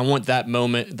 I want that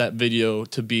moment, that video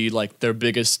to be like their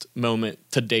biggest moment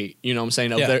to date. You know what I'm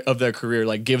saying? Of their career.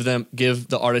 Like give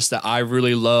the artists that I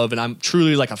really love and I'm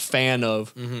truly like a fan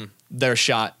of their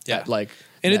shot at like.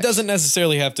 And it doesn't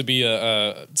necessarily have to be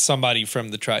a somebody from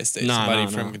the tri-state. Somebody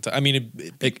from Kentucky. I mean,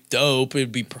 it'd be dope.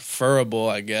 It'd be preferable,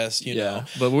 I guess. You know,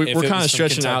 but we're kind of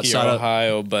stretching outside of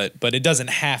Ohio, but it doesn't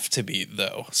have to be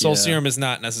though. Soul Serum is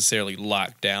not necessarily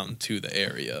locked down to the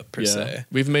area per se.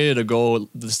 We've made it a goal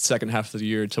the second half of the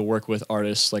year to work with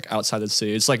artists like outside the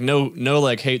city. It's like no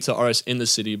like hate to artists in the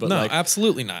city, but like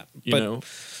absolutely not. You know,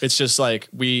 it's just like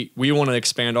we want to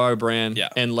expand our brand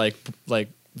and like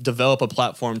develop a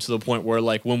platform to the point where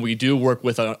like when we do work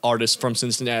with an artist from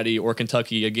Cincinnati or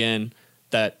Kentucky again,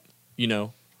 that you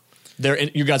know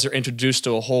you guys are introduced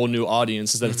to a whole new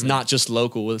audience. Is that it's not just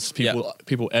local; it's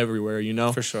people everywhere. You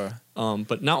know, for sure.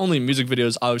 But not only music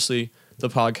videos, obviously the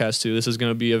podcast too. This is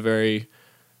going to be a very,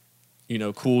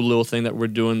 cool little thing that we're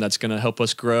doing that's going to help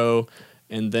us grow.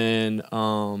 And then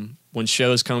when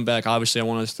shows come back, obviously I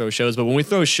want to throw shows. But when we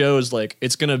throw shows, like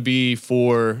it's going to be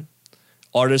for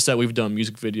artists that we've done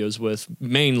music videos with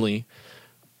mainly.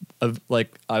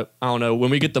 Like I don't know, when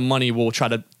we get the money, we'll try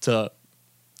to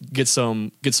get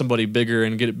somebody bigger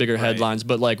and get bigger headlines.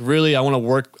 But like really, I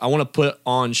want to put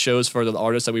on shows for the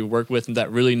artists that we work with and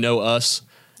that really know us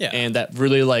and that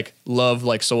really like love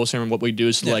like Soul Serum and what we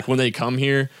do. So like when they come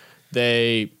here,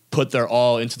 they put their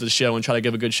all into the show and try to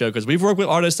give a good show. Because we've worked with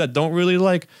artists that don't really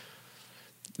like.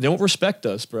 They don't respect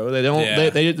us, bro. They don't. Yeah.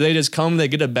 They just come, they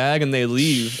get a bag, and they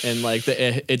leave. And like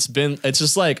it's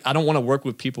just like I don't want to work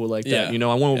with people like that. I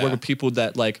want to work with people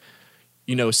that like,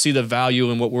 see the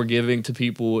value in what we're giving to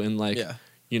people and like,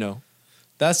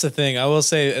 That's the thing. I will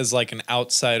say as like an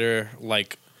outsider,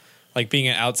 like being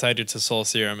an outsider to Soul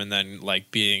Serum and then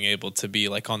like being able to be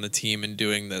like on the team and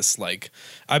doing this. Like,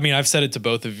 I mean, I've said it to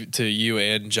both of you, to you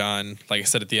and John. Like I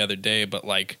said it the other day, but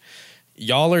like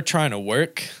y'all are trying to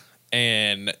work.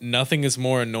 And nothing is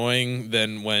more annoying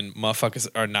than when motherfuckers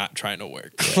are not trying to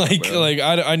work.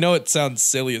 Yeah, I know it sounds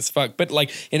silly as fuck, but like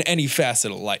in any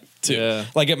facet of life too. Yeah.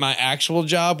 Like at my actual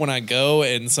job, when I go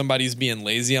and somebody's being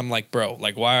lazy, I'm like, bro,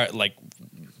 like why? Like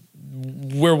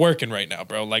we're working right now,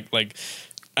 bro.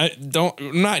 I'm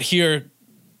not here.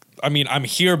 I mean, I'm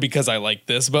here because I like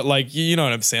this, but like, you know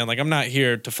what I'm saying? Like, I'm not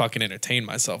here to fucking entertain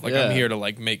myself. Like, I'm here to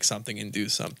like make something and do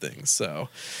something. So,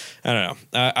 I don't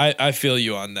know. I feel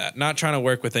you on that. Not trying to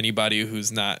work with anybody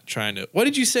who's not trying to. What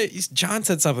did you say? John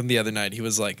said something the other night. He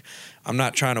was like, I'm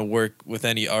not trying to work with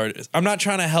any artists. I'm not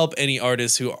trying to help any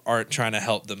artists who aren't trying to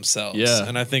help themselves. Yeah.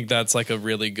 And I think that's like a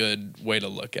really good way to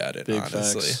look at it, Big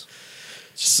honestly. Facts.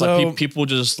 So like people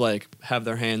just like have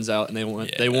their hands out and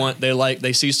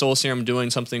they see Soul Serum doing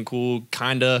something cool,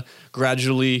 kind of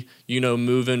gradually,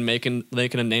 moving, making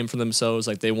a name for themselves.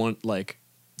 Like they want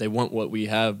what we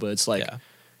have, but it's like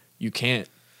you can't,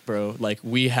 bro. Like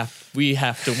we have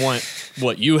to want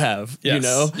what you have.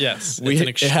 Yes. Yes.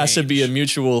 It has to be a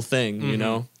mutual thing.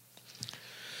 Mm-hmm.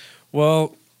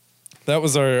 Well. That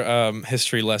was our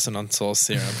history lesson on Soul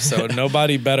Serum. So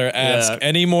nobody better ask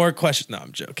any more questions. No,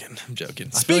 I'm joking.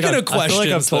 Speaking of questions, I feel like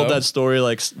I've told that story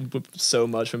like so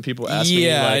much when people ask me.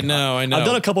 Yeah, like, I know. I've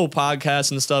done a couple of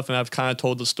podcasts and stuff, and I've kind of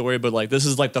told the story, but like this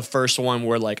is like the first one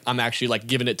where like I'm actually like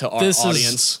giving it to our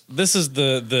audience. This is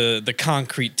the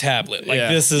concrete tablet. Like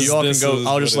this is. Y'all can go.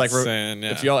 I'll just like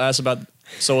if y'all ask about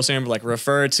Soul Serum, like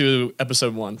refer to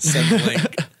episode 1. Send the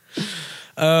link.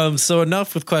 So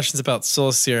enough with questions about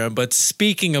Soul Serum, but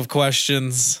speaking of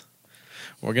questions,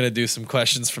 we're going to do some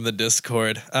questions from the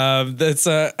Discord. I'm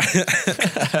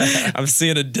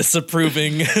seeing a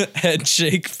disapproving head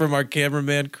shake from our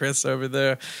cameraman, Chris, over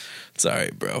there.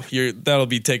 Sorry, bro. That'll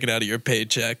be taken out of your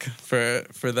paycheck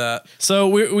for that. So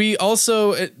we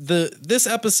also this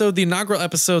episode, the inaugural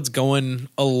episode's going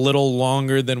a little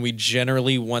longer than we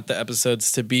generally want the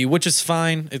episodes to be, which is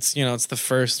fine. It's it's the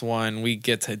first one. We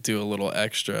get to do a little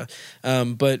extra.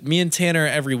 But me and Tanner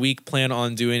every week plan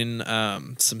on doing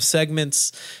some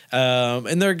segments,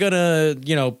 and they're gonna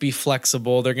be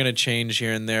flexible. They're gonna change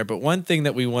here and there. But one thing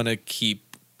that we want to keep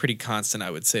pretty constant,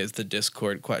 I would say, is the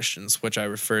Discord questions, which I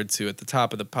referred to at the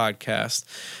top of the podcast.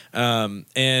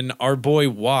 And our boy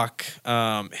Walk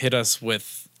hit us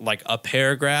with like a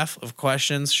paragraph of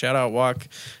questions. Shout out Walk.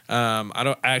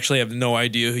 I actually have no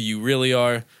idea who you really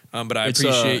are, but I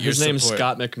appreciate your support. His name's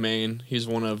Scott McMain. He's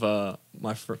one of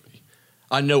my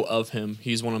I know of him.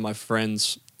 He's one of my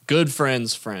friends. Good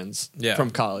friends from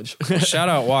college. Shout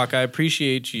out Walk. I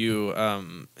appreciate you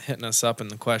hitting us up in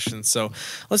the questions. So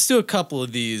let's do a couple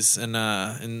of these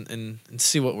and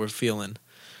see what we're feeling.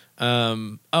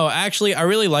 Actually, I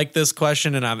really like this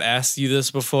question, and I've asked you this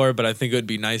before, but I think it would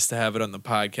be nice to have it on the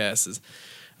podcast. Is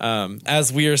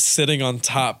as we are sitting on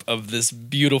top of this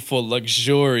beautiful,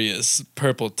 luxurious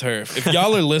purple turf. If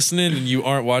y'all are listening and you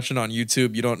aren't watching on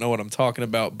YouTube, you don't know what I'm talking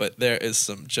about, but there is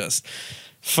some just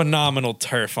phenomenal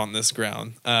turf on this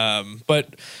ground.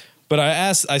 But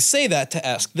I say that to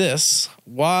ask this: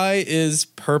 why is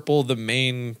purple the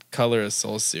main color of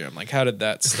Soul Serum? Like, how did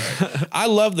that start? I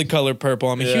love the color purple.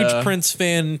 I'm a huge Prince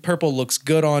fan. Purple looks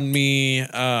good on me.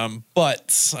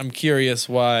 But I'm curious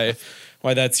why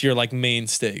that's your like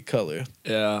mainstay color.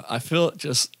 Yeah, I feel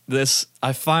just this.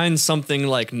 I find something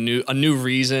like a new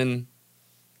reason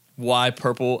why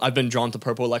purple. I've been drawn to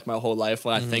purple like my whole life.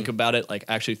 When I think about it, like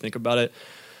actually think about it,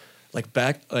 like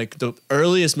back, like the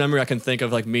earliest memory I can think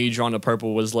of like me drawn to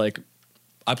purple was like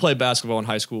I played basketball in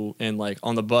high school, and like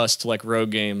on the bus to like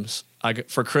road games,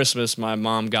 for Christmas my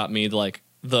mom got me like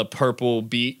the purple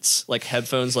Beats like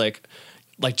headphones, like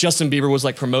Justin Bieber was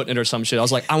like promoting it or some shit. I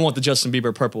was like, I want the Justin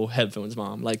Bieber purple headphones,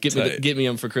 Mom. Like get me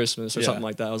them for Christmas or something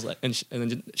like that. I was like, and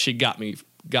then she got me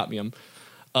them.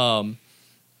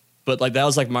 But like that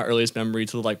was like my earliest memory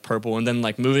to like purple, and then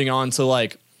like moving on to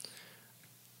like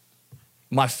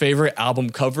my favorite album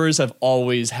covers have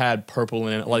always had purple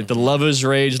in it. Like the Love Is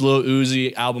Rage Lil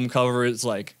Uzi album cover is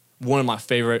like one of my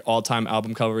favorite all time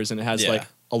album covers, and it has like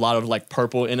a lot of like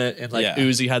purple in it, and like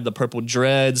Uzi had the purple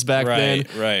dreads back then.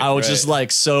 Right. I was just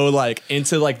like so like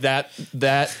into like that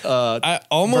I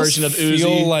almost version of feel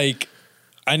Uzi. like,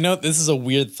 I know this is a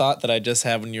weird thought that I just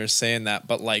had when you were saying that,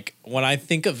 but like when I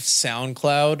think of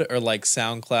SoundCloud or like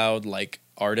SoundCloud like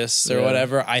artists or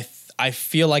whatever, I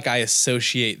feel like I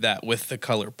associate that with the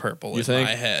color purple in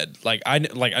my head. Like I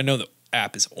know the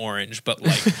app is orange, but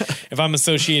like if I'm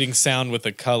associating sound with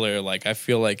a color, like I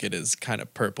feel like it is kind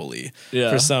of purpley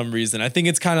for some reason. I think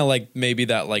it's kind of like maybe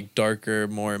that like darker,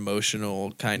 more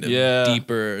emotional kind of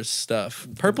deeper stuff.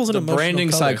 Purple's an emotional branding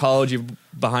color. Psychology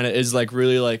behind it is like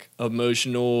really like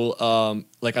emotional,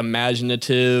 like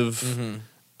imaginative.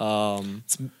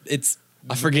 It's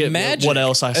I forget magic. what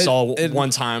else I saw one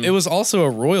time. It was also a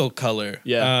royal color.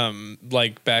 Yeah.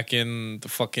 Like back in the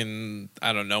fucking,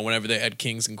 I don't know, whenever they had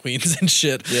kings and queens and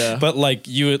shit. Yeah. But like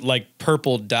you would like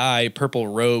purple dye, purple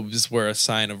robes were a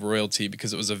sign of royalty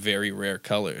because it was a very rare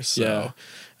color. So,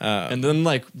 and then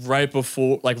like right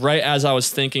as I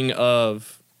was thinking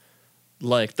of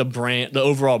like the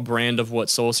overall brand of what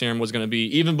Soul Serum was going to be,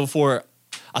 even before,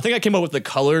 I think I came up with the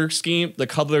color scheme, the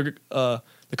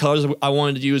colors I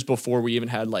wanted to use before we even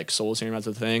had like Soul Serum as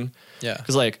a thing. Yeah.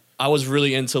 Because like I was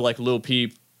really into like Lil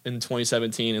Peep in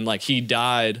 2017, and like he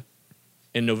died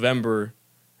in November,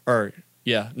 and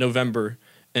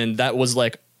that was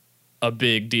like a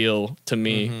big deal to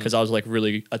me because I was like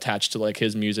really attached to like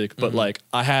his music. But like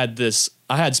I had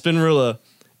Spinrilla,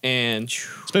 and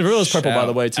Spinrilla's purple by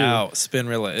the way too.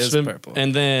 Spinrilla is purple.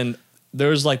 And then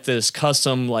there's like this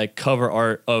custom like cover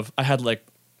art of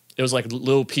it was like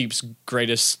Lil Peep's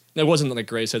greatest. It wasn't like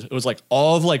greatest. It was like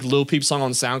all of like Lil Peep's song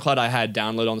on SoundCloud I had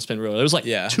downloaded on the Spinrilla. There was like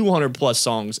 200 plus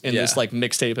songs in this like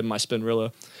mixtape in my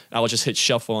Spinrilla. I would just hit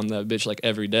shuffle on that bitch like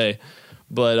every day.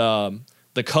 But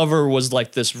the cover was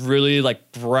like this really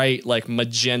like bright like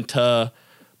magenta,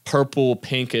 purple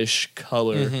pinkish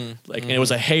color. And it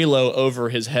was a halo over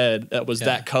his head that was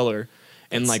that color.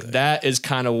 And like that is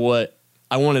kind of what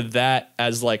I wanted, that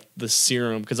as like the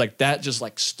serum, because like that just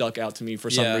like stuck out to me for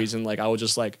some reason. Like I was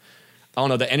just like, I don't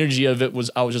know, the energy of it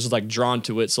I was just like drawn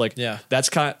to it. So like that's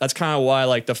kind of why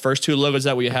like the first two logos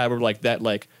that we had were like that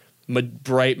like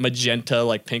bright magenta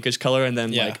like pinkish color, and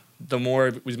then like the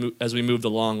more as we moved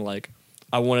along, like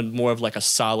I wanted more of like a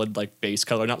solid like base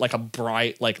color, not like a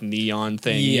bright like neon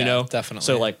thing, you know? Definitely.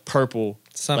 So like purple.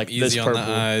 Something like easy on the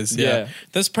eyes. Yeah.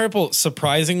 This purple,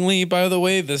 surprisingly, by the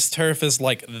way, this turf is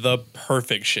like the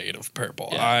perfect shade of purple.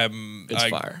 Yeah. I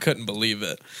fire. Couldn't believe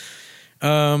it.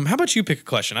 How about you pick a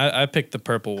question? I picked the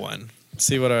purple one.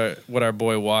 See what our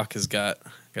boy Walk has got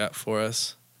for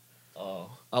us.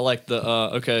 Oh, I like the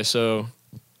okay, so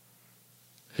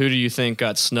who do you think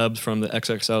got snubbed from the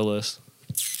XXL list?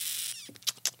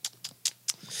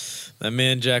 That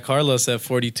man Jack Harlow said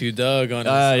 42 Doug on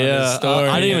his story.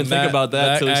 I didn't even think about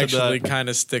that. That actually kind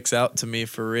of sticks out to me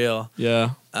for real.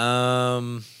 Yeah.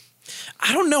 I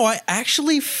don't know. I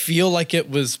actually feel like it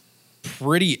was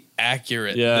pretty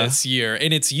accurate this year,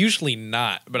 and it's usually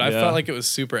not. But I felt like it was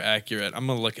super accurate. I'm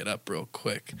gonna look it up real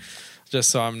quick, just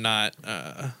so I'm not,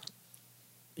 I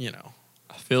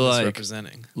feel like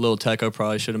representing. Lil Tecca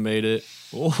probably should have made it.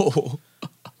 Oh.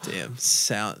 Damn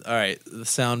sound! All right, the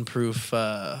soundproof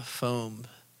foam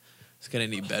is gonna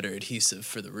need better adhesive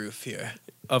for the roof here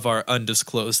of our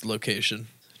undisclosed location.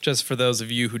 Just for those of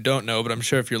you who don't know, but I'm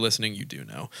sure if you're listening, you do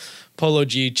know. Polo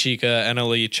G, Chica,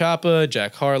 NLE, Choppa,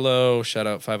 Jack Harlow, shout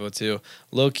out 502,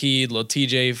 Low Key, Lil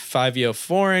TJ, 5Yo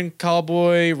Foreign,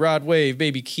 Callboy, Rod Wave,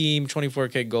 Baby Keem,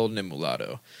 24K Golden, and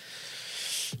Mulatto.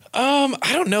 I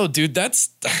don't know, dude. That's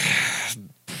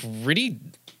pretty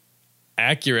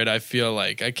accurate. I feel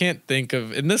like I can't think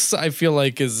of, and this I feel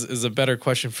like is a better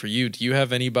question for you. Do you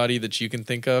have anybody that you can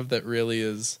think of that really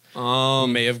is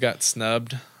may have got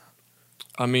snubbed?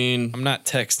 I mean, I'm not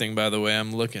texting, by the way.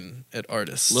 I'm looking at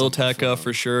artists. Lil Tecca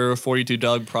for sure. 42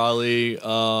 Doug probably.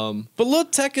 But Lil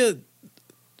Tecca,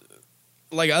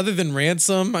 like other than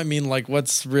Ransom, I mean, like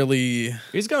what's really?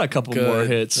 He's got a couple good. More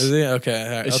hits. Is he? Okay, all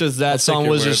right. It's just that song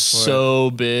was just so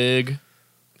big.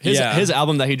 His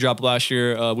album that he dropped last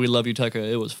year, We Love You Tecca,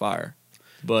 it was fire.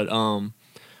 But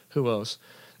who else?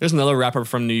 There's another rapper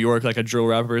from New York, like a drill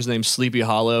rapper. His name's Sleepy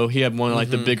Hollow. He had one of like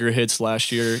the bigger hits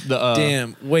last year.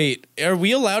 Damn. Wait, are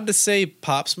we allowed to say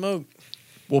Pop Smoke?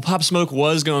 Well, Pop Smoke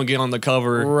was going to get on the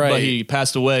cover, Right. but he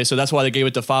passed away. So that's why they gave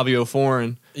it to Fabio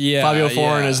Foreign. Yeah, Fabio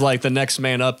Foreign yeah. is like the next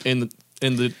man up in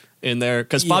there.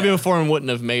 Because Fabio Foreign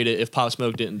wouldn't have made it if Pop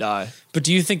Smoke didn't die. But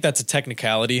do you think that's a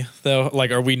technicality, though?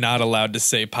 Like, are we not allowed to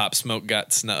say Pop Smoke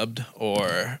got snubbed?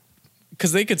 Or...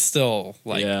 Because they could still,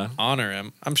 like, honor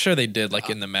him. I'm sure they did,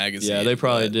 like, in the magazine. Yeah, they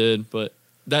probably did. But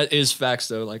that is facts,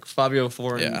 though. Like, Fabio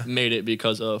Foreign made it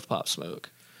because of Pop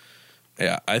Smoke.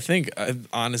 Yeah, I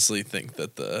honestly think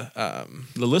that the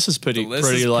list is pretty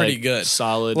good.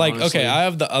 Solid. Like, honestly. okay, I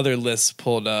have the other lists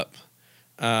pulled up.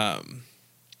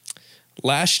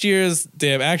 Last year's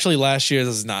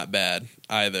is not bad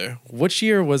either. Which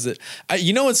year was it?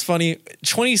 You know what's funny?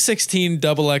 2016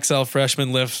 Double XL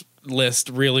freshman list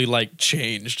really like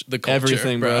changed the culture.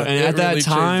 Everything, bro. And at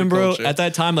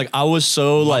that time, like I was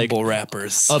so like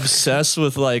rappers obsessed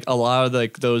with like a lot of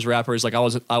like those rappers. Like I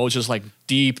was just like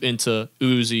deep into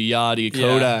Uzi, Yachty,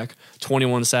 Kodak,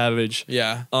 21 Savage.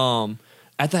 Yeah.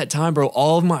 At that time, bro,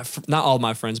 not all of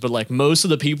my friends, but like most of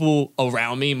the people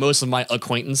around me, most of my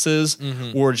acquaintances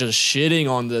were just shitting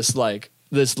on this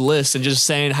list and just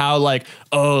saying how like,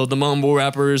 oh, the mumble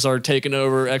rappers are taking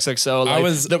over XXL.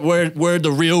 Like, where'd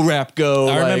the real rap go?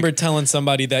 I remember telling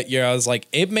somebody that year, I was like,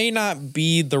 it may not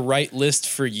be the right list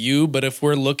for you, but if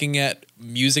we're looking at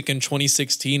music in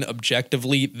 2016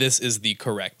 objectively, this is the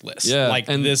correct list. Yeah, like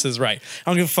this is right.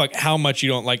 I don't give a fuck how much you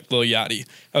don't like Lil Yachty.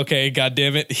 Okay, god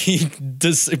damn it, he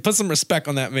does put some respect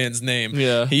on that man's name.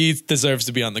 Yeah, he deserves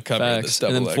to be on the cover of this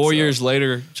double. And then 4 years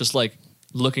later, just like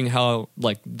looking how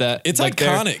like that, it's like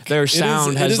iconic. Their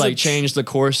sound has like changed the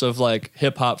course of like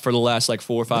hip hop for the last like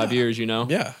 4 or 5 years. You know?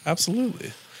 Yeah,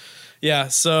 absolutely. Yeah,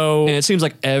 so... And it seems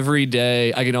like every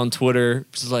day I get on Twitter,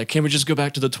 it's like, can we just go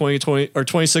back to the 2020 or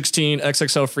 2016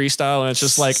 XXL freestyle? And it's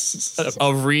just like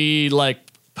a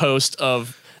post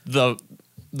of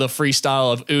the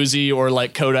freestyle of Uzi or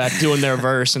like Kodak doing their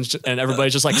verse and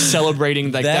everybody's just like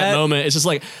celebrating like that moment. It's just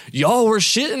like, y'all were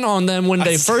shitting on them when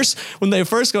they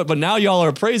first go, but now y'all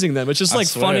are praising them. It's just like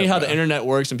funny how the internet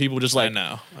works and people just like...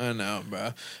 I know,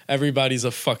 bro. Everybody's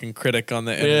a fucking critic on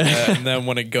the internet and then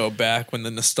when it go back, when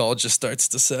the nostalgia starts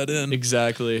to set in.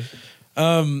 Exactly.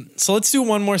 So let's do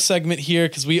one more segment here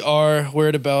because we're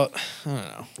at about, I don't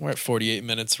know, we're at 48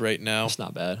 minutes right now. That's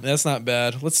not bad. That's not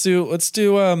bad. Let's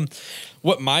do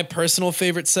what my personal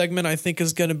favorite segment I think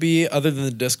is going to be, other than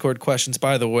the Discord questions.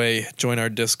 By the way, join our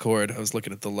Discord. I was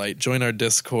looking at the light. Join our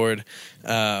Discord.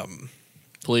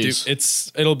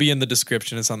 Please. It'll be in the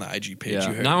description. It's on the IG page.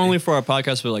 Yeah. Not only for our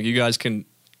podcast, but like you guys can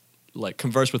like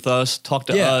converse with us, talk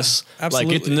to us,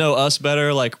 absolutely. like get to know us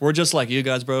better. Like we're just like you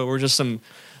guys, bro. We're just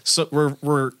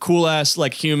we're cool ass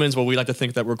like humans, but we like to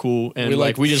think that we're cool, and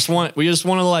we just want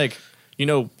to like, you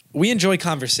know, we enjoy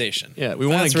conversation. Yeah, we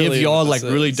want to give y'all like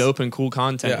really dope and cool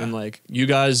content, and like you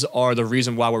guys are the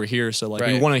reason why we're here. So like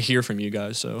we want to hear from you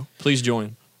guys. So please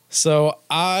join. So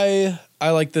I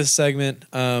like this segment.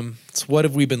 It's what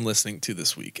have we been listening to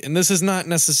this week? And this is not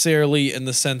necessarily in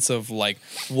the sense of like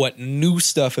what new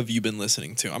stuff have you been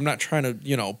listening to. I'm not trying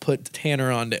to, put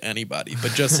Tanner on to anybody,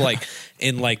 but just like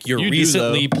in like your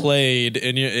recently played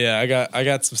and I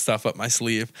got some stuff up my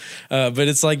sleeve. But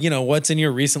it's like, what's in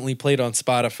your recently played on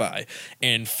Spotify?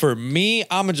 And for me,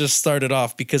 I'm gonna just start it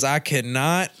off because I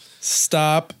cannot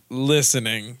stop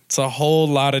listening to a whole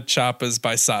lot of Choppas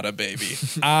by Sada Baby.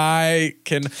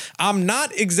 I'm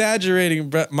not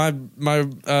exaggerating, but my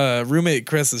roommate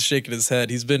Chris is shaking his head.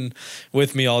 He's been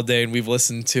with me all day and we've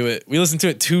listened to it. We listened to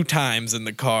it 2 times in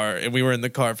the car and we were in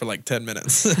the car for like 10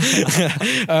 minutes.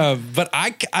 But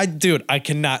I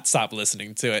cannot stop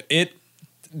listening to it.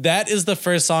 That is the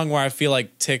first song where I feel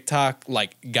like TikTok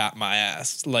like got my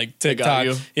ass. Like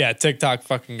TikTok, TikTok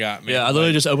fucking got me. Yeah, I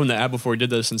literally just opened the app before we did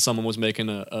this, and someone was making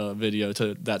a video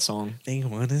to that song. They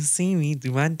wanna see me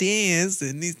do my dance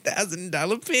in these $1,000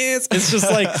 pants. It's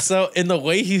just like so. In the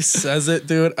way he says it,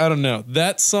 dude, I don't know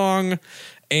that song.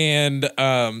 And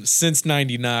Since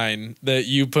 '99 that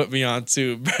you put me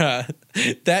onto, bruh.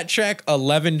 That track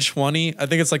 1120, I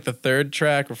think it's like the 3rd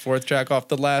track or 4th track off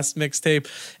the last mixtape,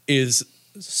 is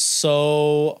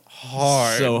so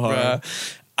hard.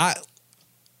 Bruh.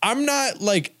 I'm not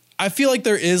like, I feel like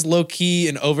there is low key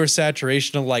an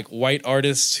oversaturation of like white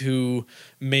artists who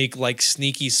make like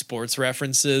sneaky sports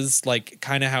references, like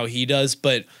kind of how he does,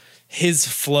 but his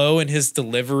flow and his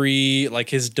delivery, like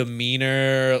his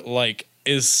demeanor, like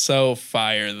is so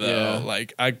fire though. Yeah.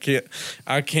 Like I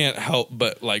can't help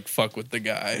but like fuck with the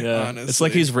guy. Yeah. Honestly. It's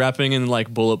like he's rapping in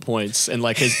like bullet points and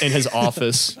like in his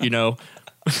office,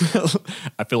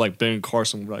 I feel like Ben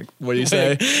Carson. Like, what do you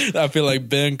say? I feel like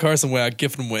Ben Carson where I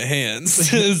gift him with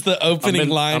hands is the opening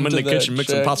line. I'm in the kitchen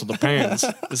mixing track. pots with the pans.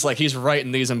 It's like he's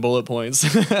writing these in bullet points.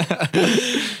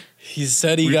 He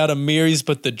said he got a Mary's,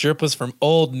 but the drip was from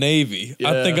Old Navy. I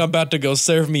Yeah. think I'm about to go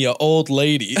serve me a old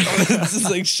lady. It's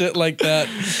just like shit like that.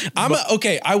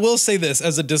 Okay, I will say this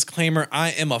as a disclaimer. I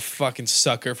am a fucking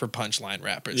sucker for punchline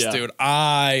rappers, Yeah. dude.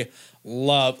 I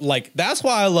love, like, that's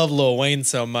why I love Lil Wayne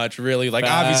so much, really. Like,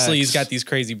 obviously he's got these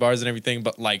crazy bars and everything,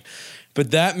 but like,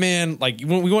 but that man, like,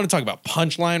 when we want to talk about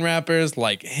punchline rappers,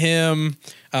 like him,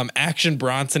 Action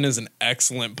Bronson is an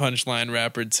excellent punchline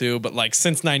rapper too, but like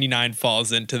Since 99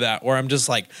 falls into that, where I'm just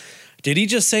like, did he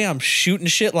just say I'm shooting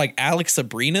shit like Alex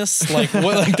Abrinas? Like,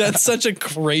 what? Like, that's such a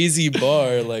crazy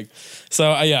bar. Like,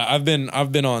 so yeah, I've been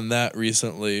on that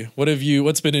recently.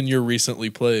 What's been in your recently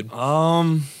played?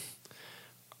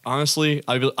 Honestly,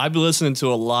 I've been listening to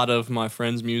a lot of my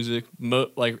friends' music,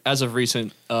 like as of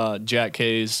recent, Jack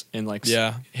K's and like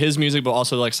his music, but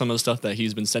also like some of the stuff that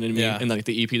he's been sending me and like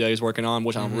the EP that he's working on,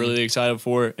 which I'm really excited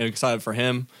for and excited for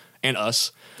him and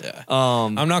us. Yeah.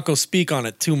 I'm not gonna speak on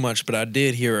it too much, but I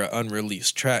did hear an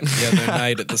unreleased track the other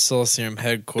night at the Soul Serum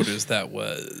headquarters that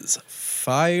was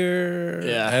fire.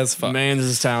 Yeah, as fuck. Mans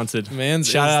is talented.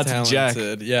 Shout out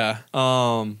talented. to Jack.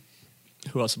 Yeah.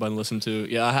 Who else have I been listening to?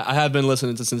 Yeah, I have been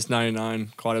listening to Since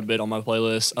 99 quite a bit on my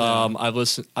playlist.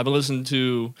 I've been listening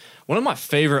to one of my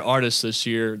favorite artists this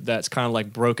year that's kind of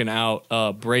like broken out,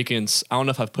 Breakins. I don't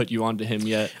know if I've put you onto him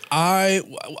yet. I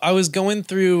was going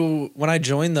through, when I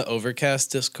joined the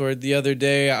Overcast Discord the other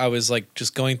day, I was like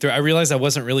just going through, I realized I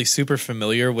wasn't really super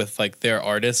familiar with like their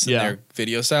artists and their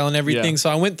video style and everything. So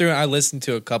I went through and I listened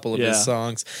to a couple of his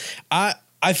songs.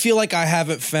 I feel like I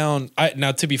haven't found.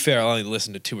 Now, to be fair, I only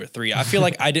listened to 2 or 3. I feel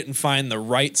like I didn't find the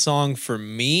right song for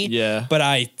me. Yeah, but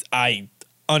I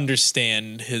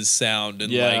understand his sound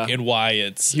and like and why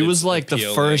it's. He was like appealing.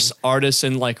 the first artist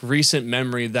in like recent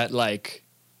memory that like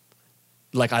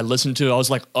I listened to. I was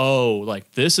like, oh,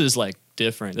 like this is like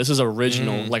different. This is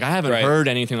original. Like I haven't heard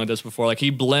anything like this before. Like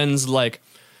he blends like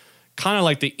kind of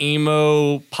like the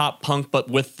emo pop punk,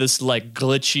 but with this like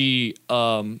glitchy,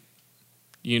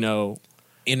 you know.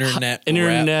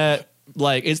 Internet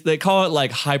like they call it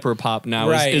like hyper pop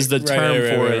now is the term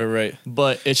for it. Right.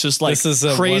 But it's just like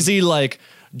crazy like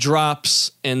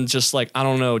drops and just like I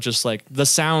don't know, just like the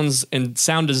sounds and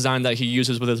sound design that he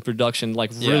uses with his production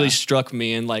like really struck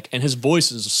me, and like and his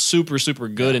voice is super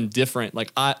good and different.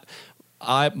 Like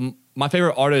my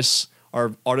favorite artists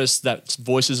are artists that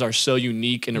voices are so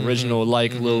unique and original,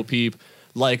 like Lil Peep,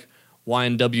 like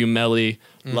YNW Melly,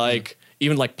 like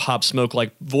even like Pop Smoke,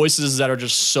 like voices that are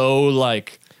just so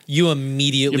like you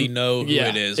immediately know who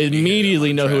it is.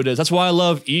 Immediately know who it is. That's why I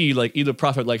love E, like E the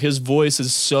Prophet. Like his voice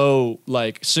is so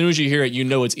like as soon as you hear it, you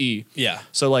know it's E. Yeah.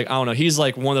 So like I don't know, he's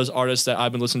like one of those artists that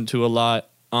I've been listening to a lot.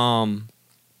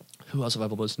 Who else have I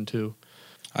been listening to?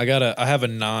 I have a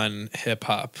non-hip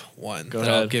hop one that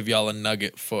I'll give y'all a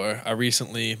nugget for.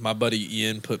 My buddy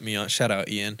Ian put me on. Shout out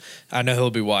Ian. I know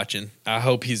he'll be watching. I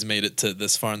hope he's made it to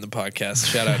this far in the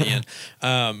podcast. Shout out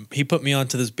Ian. He put me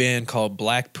onto this band called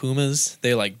Black Pumas.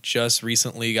 They like just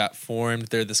recently got formed.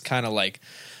 They're this kind of like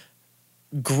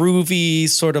groovy,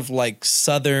 sort of like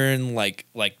southern, like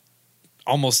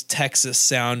almost Texas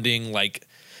sounding, like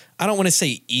I don't want to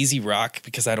say easy rock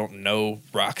because I don't know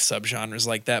rock subgenres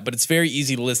like that, but it's very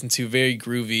easy to listen to, very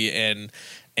groovy,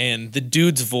 and the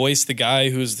dude's voice, the guy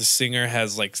who's the singer,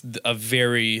 has like a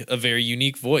very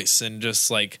unique voice, and just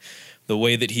like the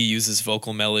way that he uses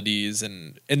vocal melodies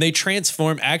and they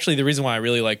transform. Actually, the reason why I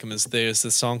really like him is there's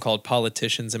this song called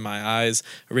Politicians in My Eyes,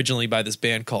 originally by this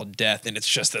band called Death, and it's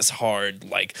just this hard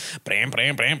like bram,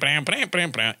 bram, bram, bram, bram,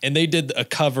 bram, bram. And they did a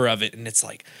cover of it, and it's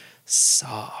like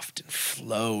soft and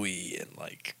flowy and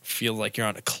like feel like you're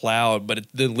on a cloud, but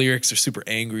the lyrics are super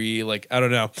angry. Like I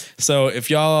don't know. So if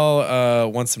y'all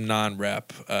want some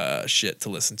non-rap shit to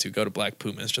listen to, go to Black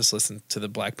Pumas. Just listen to the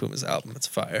Black Pumas album. It's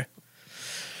fire.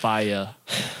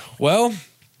 Well,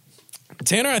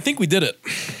 Tanner, I think we did it.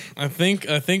 I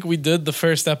think we did the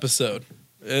first episode.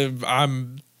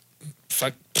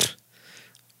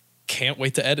 Can't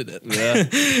wait to edit it.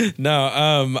 Yeah.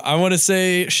 No, I want to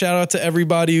say shout out to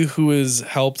everybody who has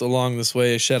helped along this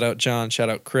way. Shout out John, shout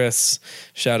out Chris,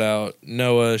 shout out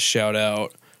Noah, shout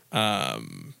out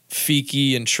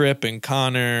Fiki and Trip and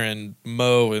Connor and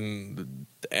Mo and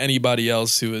anybody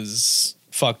else who has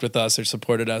fucked with us or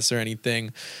supported us or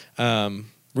anything.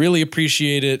 Really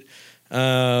appreciate it.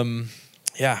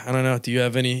 yeah, I don't know. Do you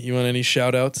have you want any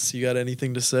shout outs? You got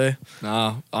anything to say?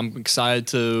 Nah, I'm excited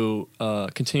to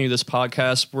continue this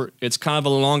podcast. It's kind of a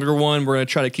longer one. We're going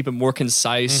to try to keep it more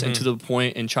concise and to the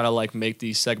point and try to like make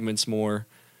these segments more,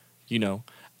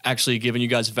 actually giving you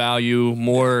guys value,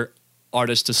 more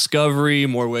artist discovery,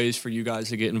 more ways for you guys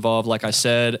to get involved, like I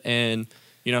said, and,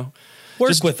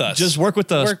 Work with us. Just work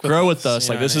with us. Grow with us.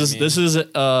 Like this is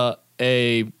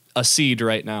a seed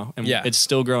right now, and it's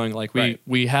still growing. Like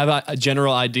we have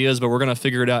general ideas, but we're gonna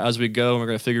figure it out as we go, and we're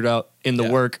gonna figure it out in the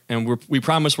work. And we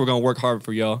promise we're gonna work hard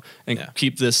for y'all and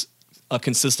keep this a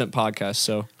consistent podcast.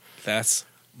 So that's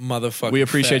motherfucking. We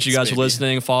appreciate you guys for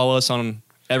listening. Follow us on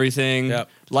everything. Yep.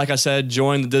 Like I said,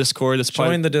 join the Discord.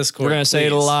 Join the Discord. We're gonna say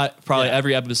it a lot, probably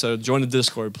every episode. Join the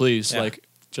Discord, please. Yeah. Like,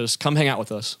 just come hang out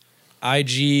with us.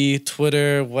 IG,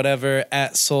 Twitter, whatever,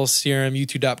 at Soul Serum,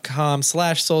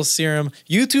 youtube.com/Soul Serum,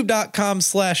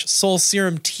 youtube.com/Soul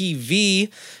Serum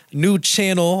TV, new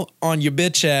channel on your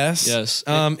bitch ass. Yes.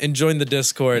 And join the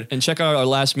Discord. And check out our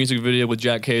last music video with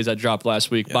Jack Hayes that dropped last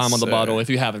week, Bomb on the Bottle,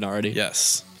 if you haven't already.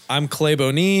 Yes. I'm Clay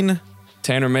Bonine.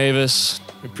 Tanner Mavis.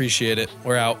 We appreciate it.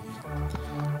 We're out.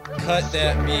 Cut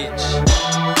that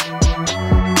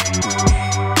bitch.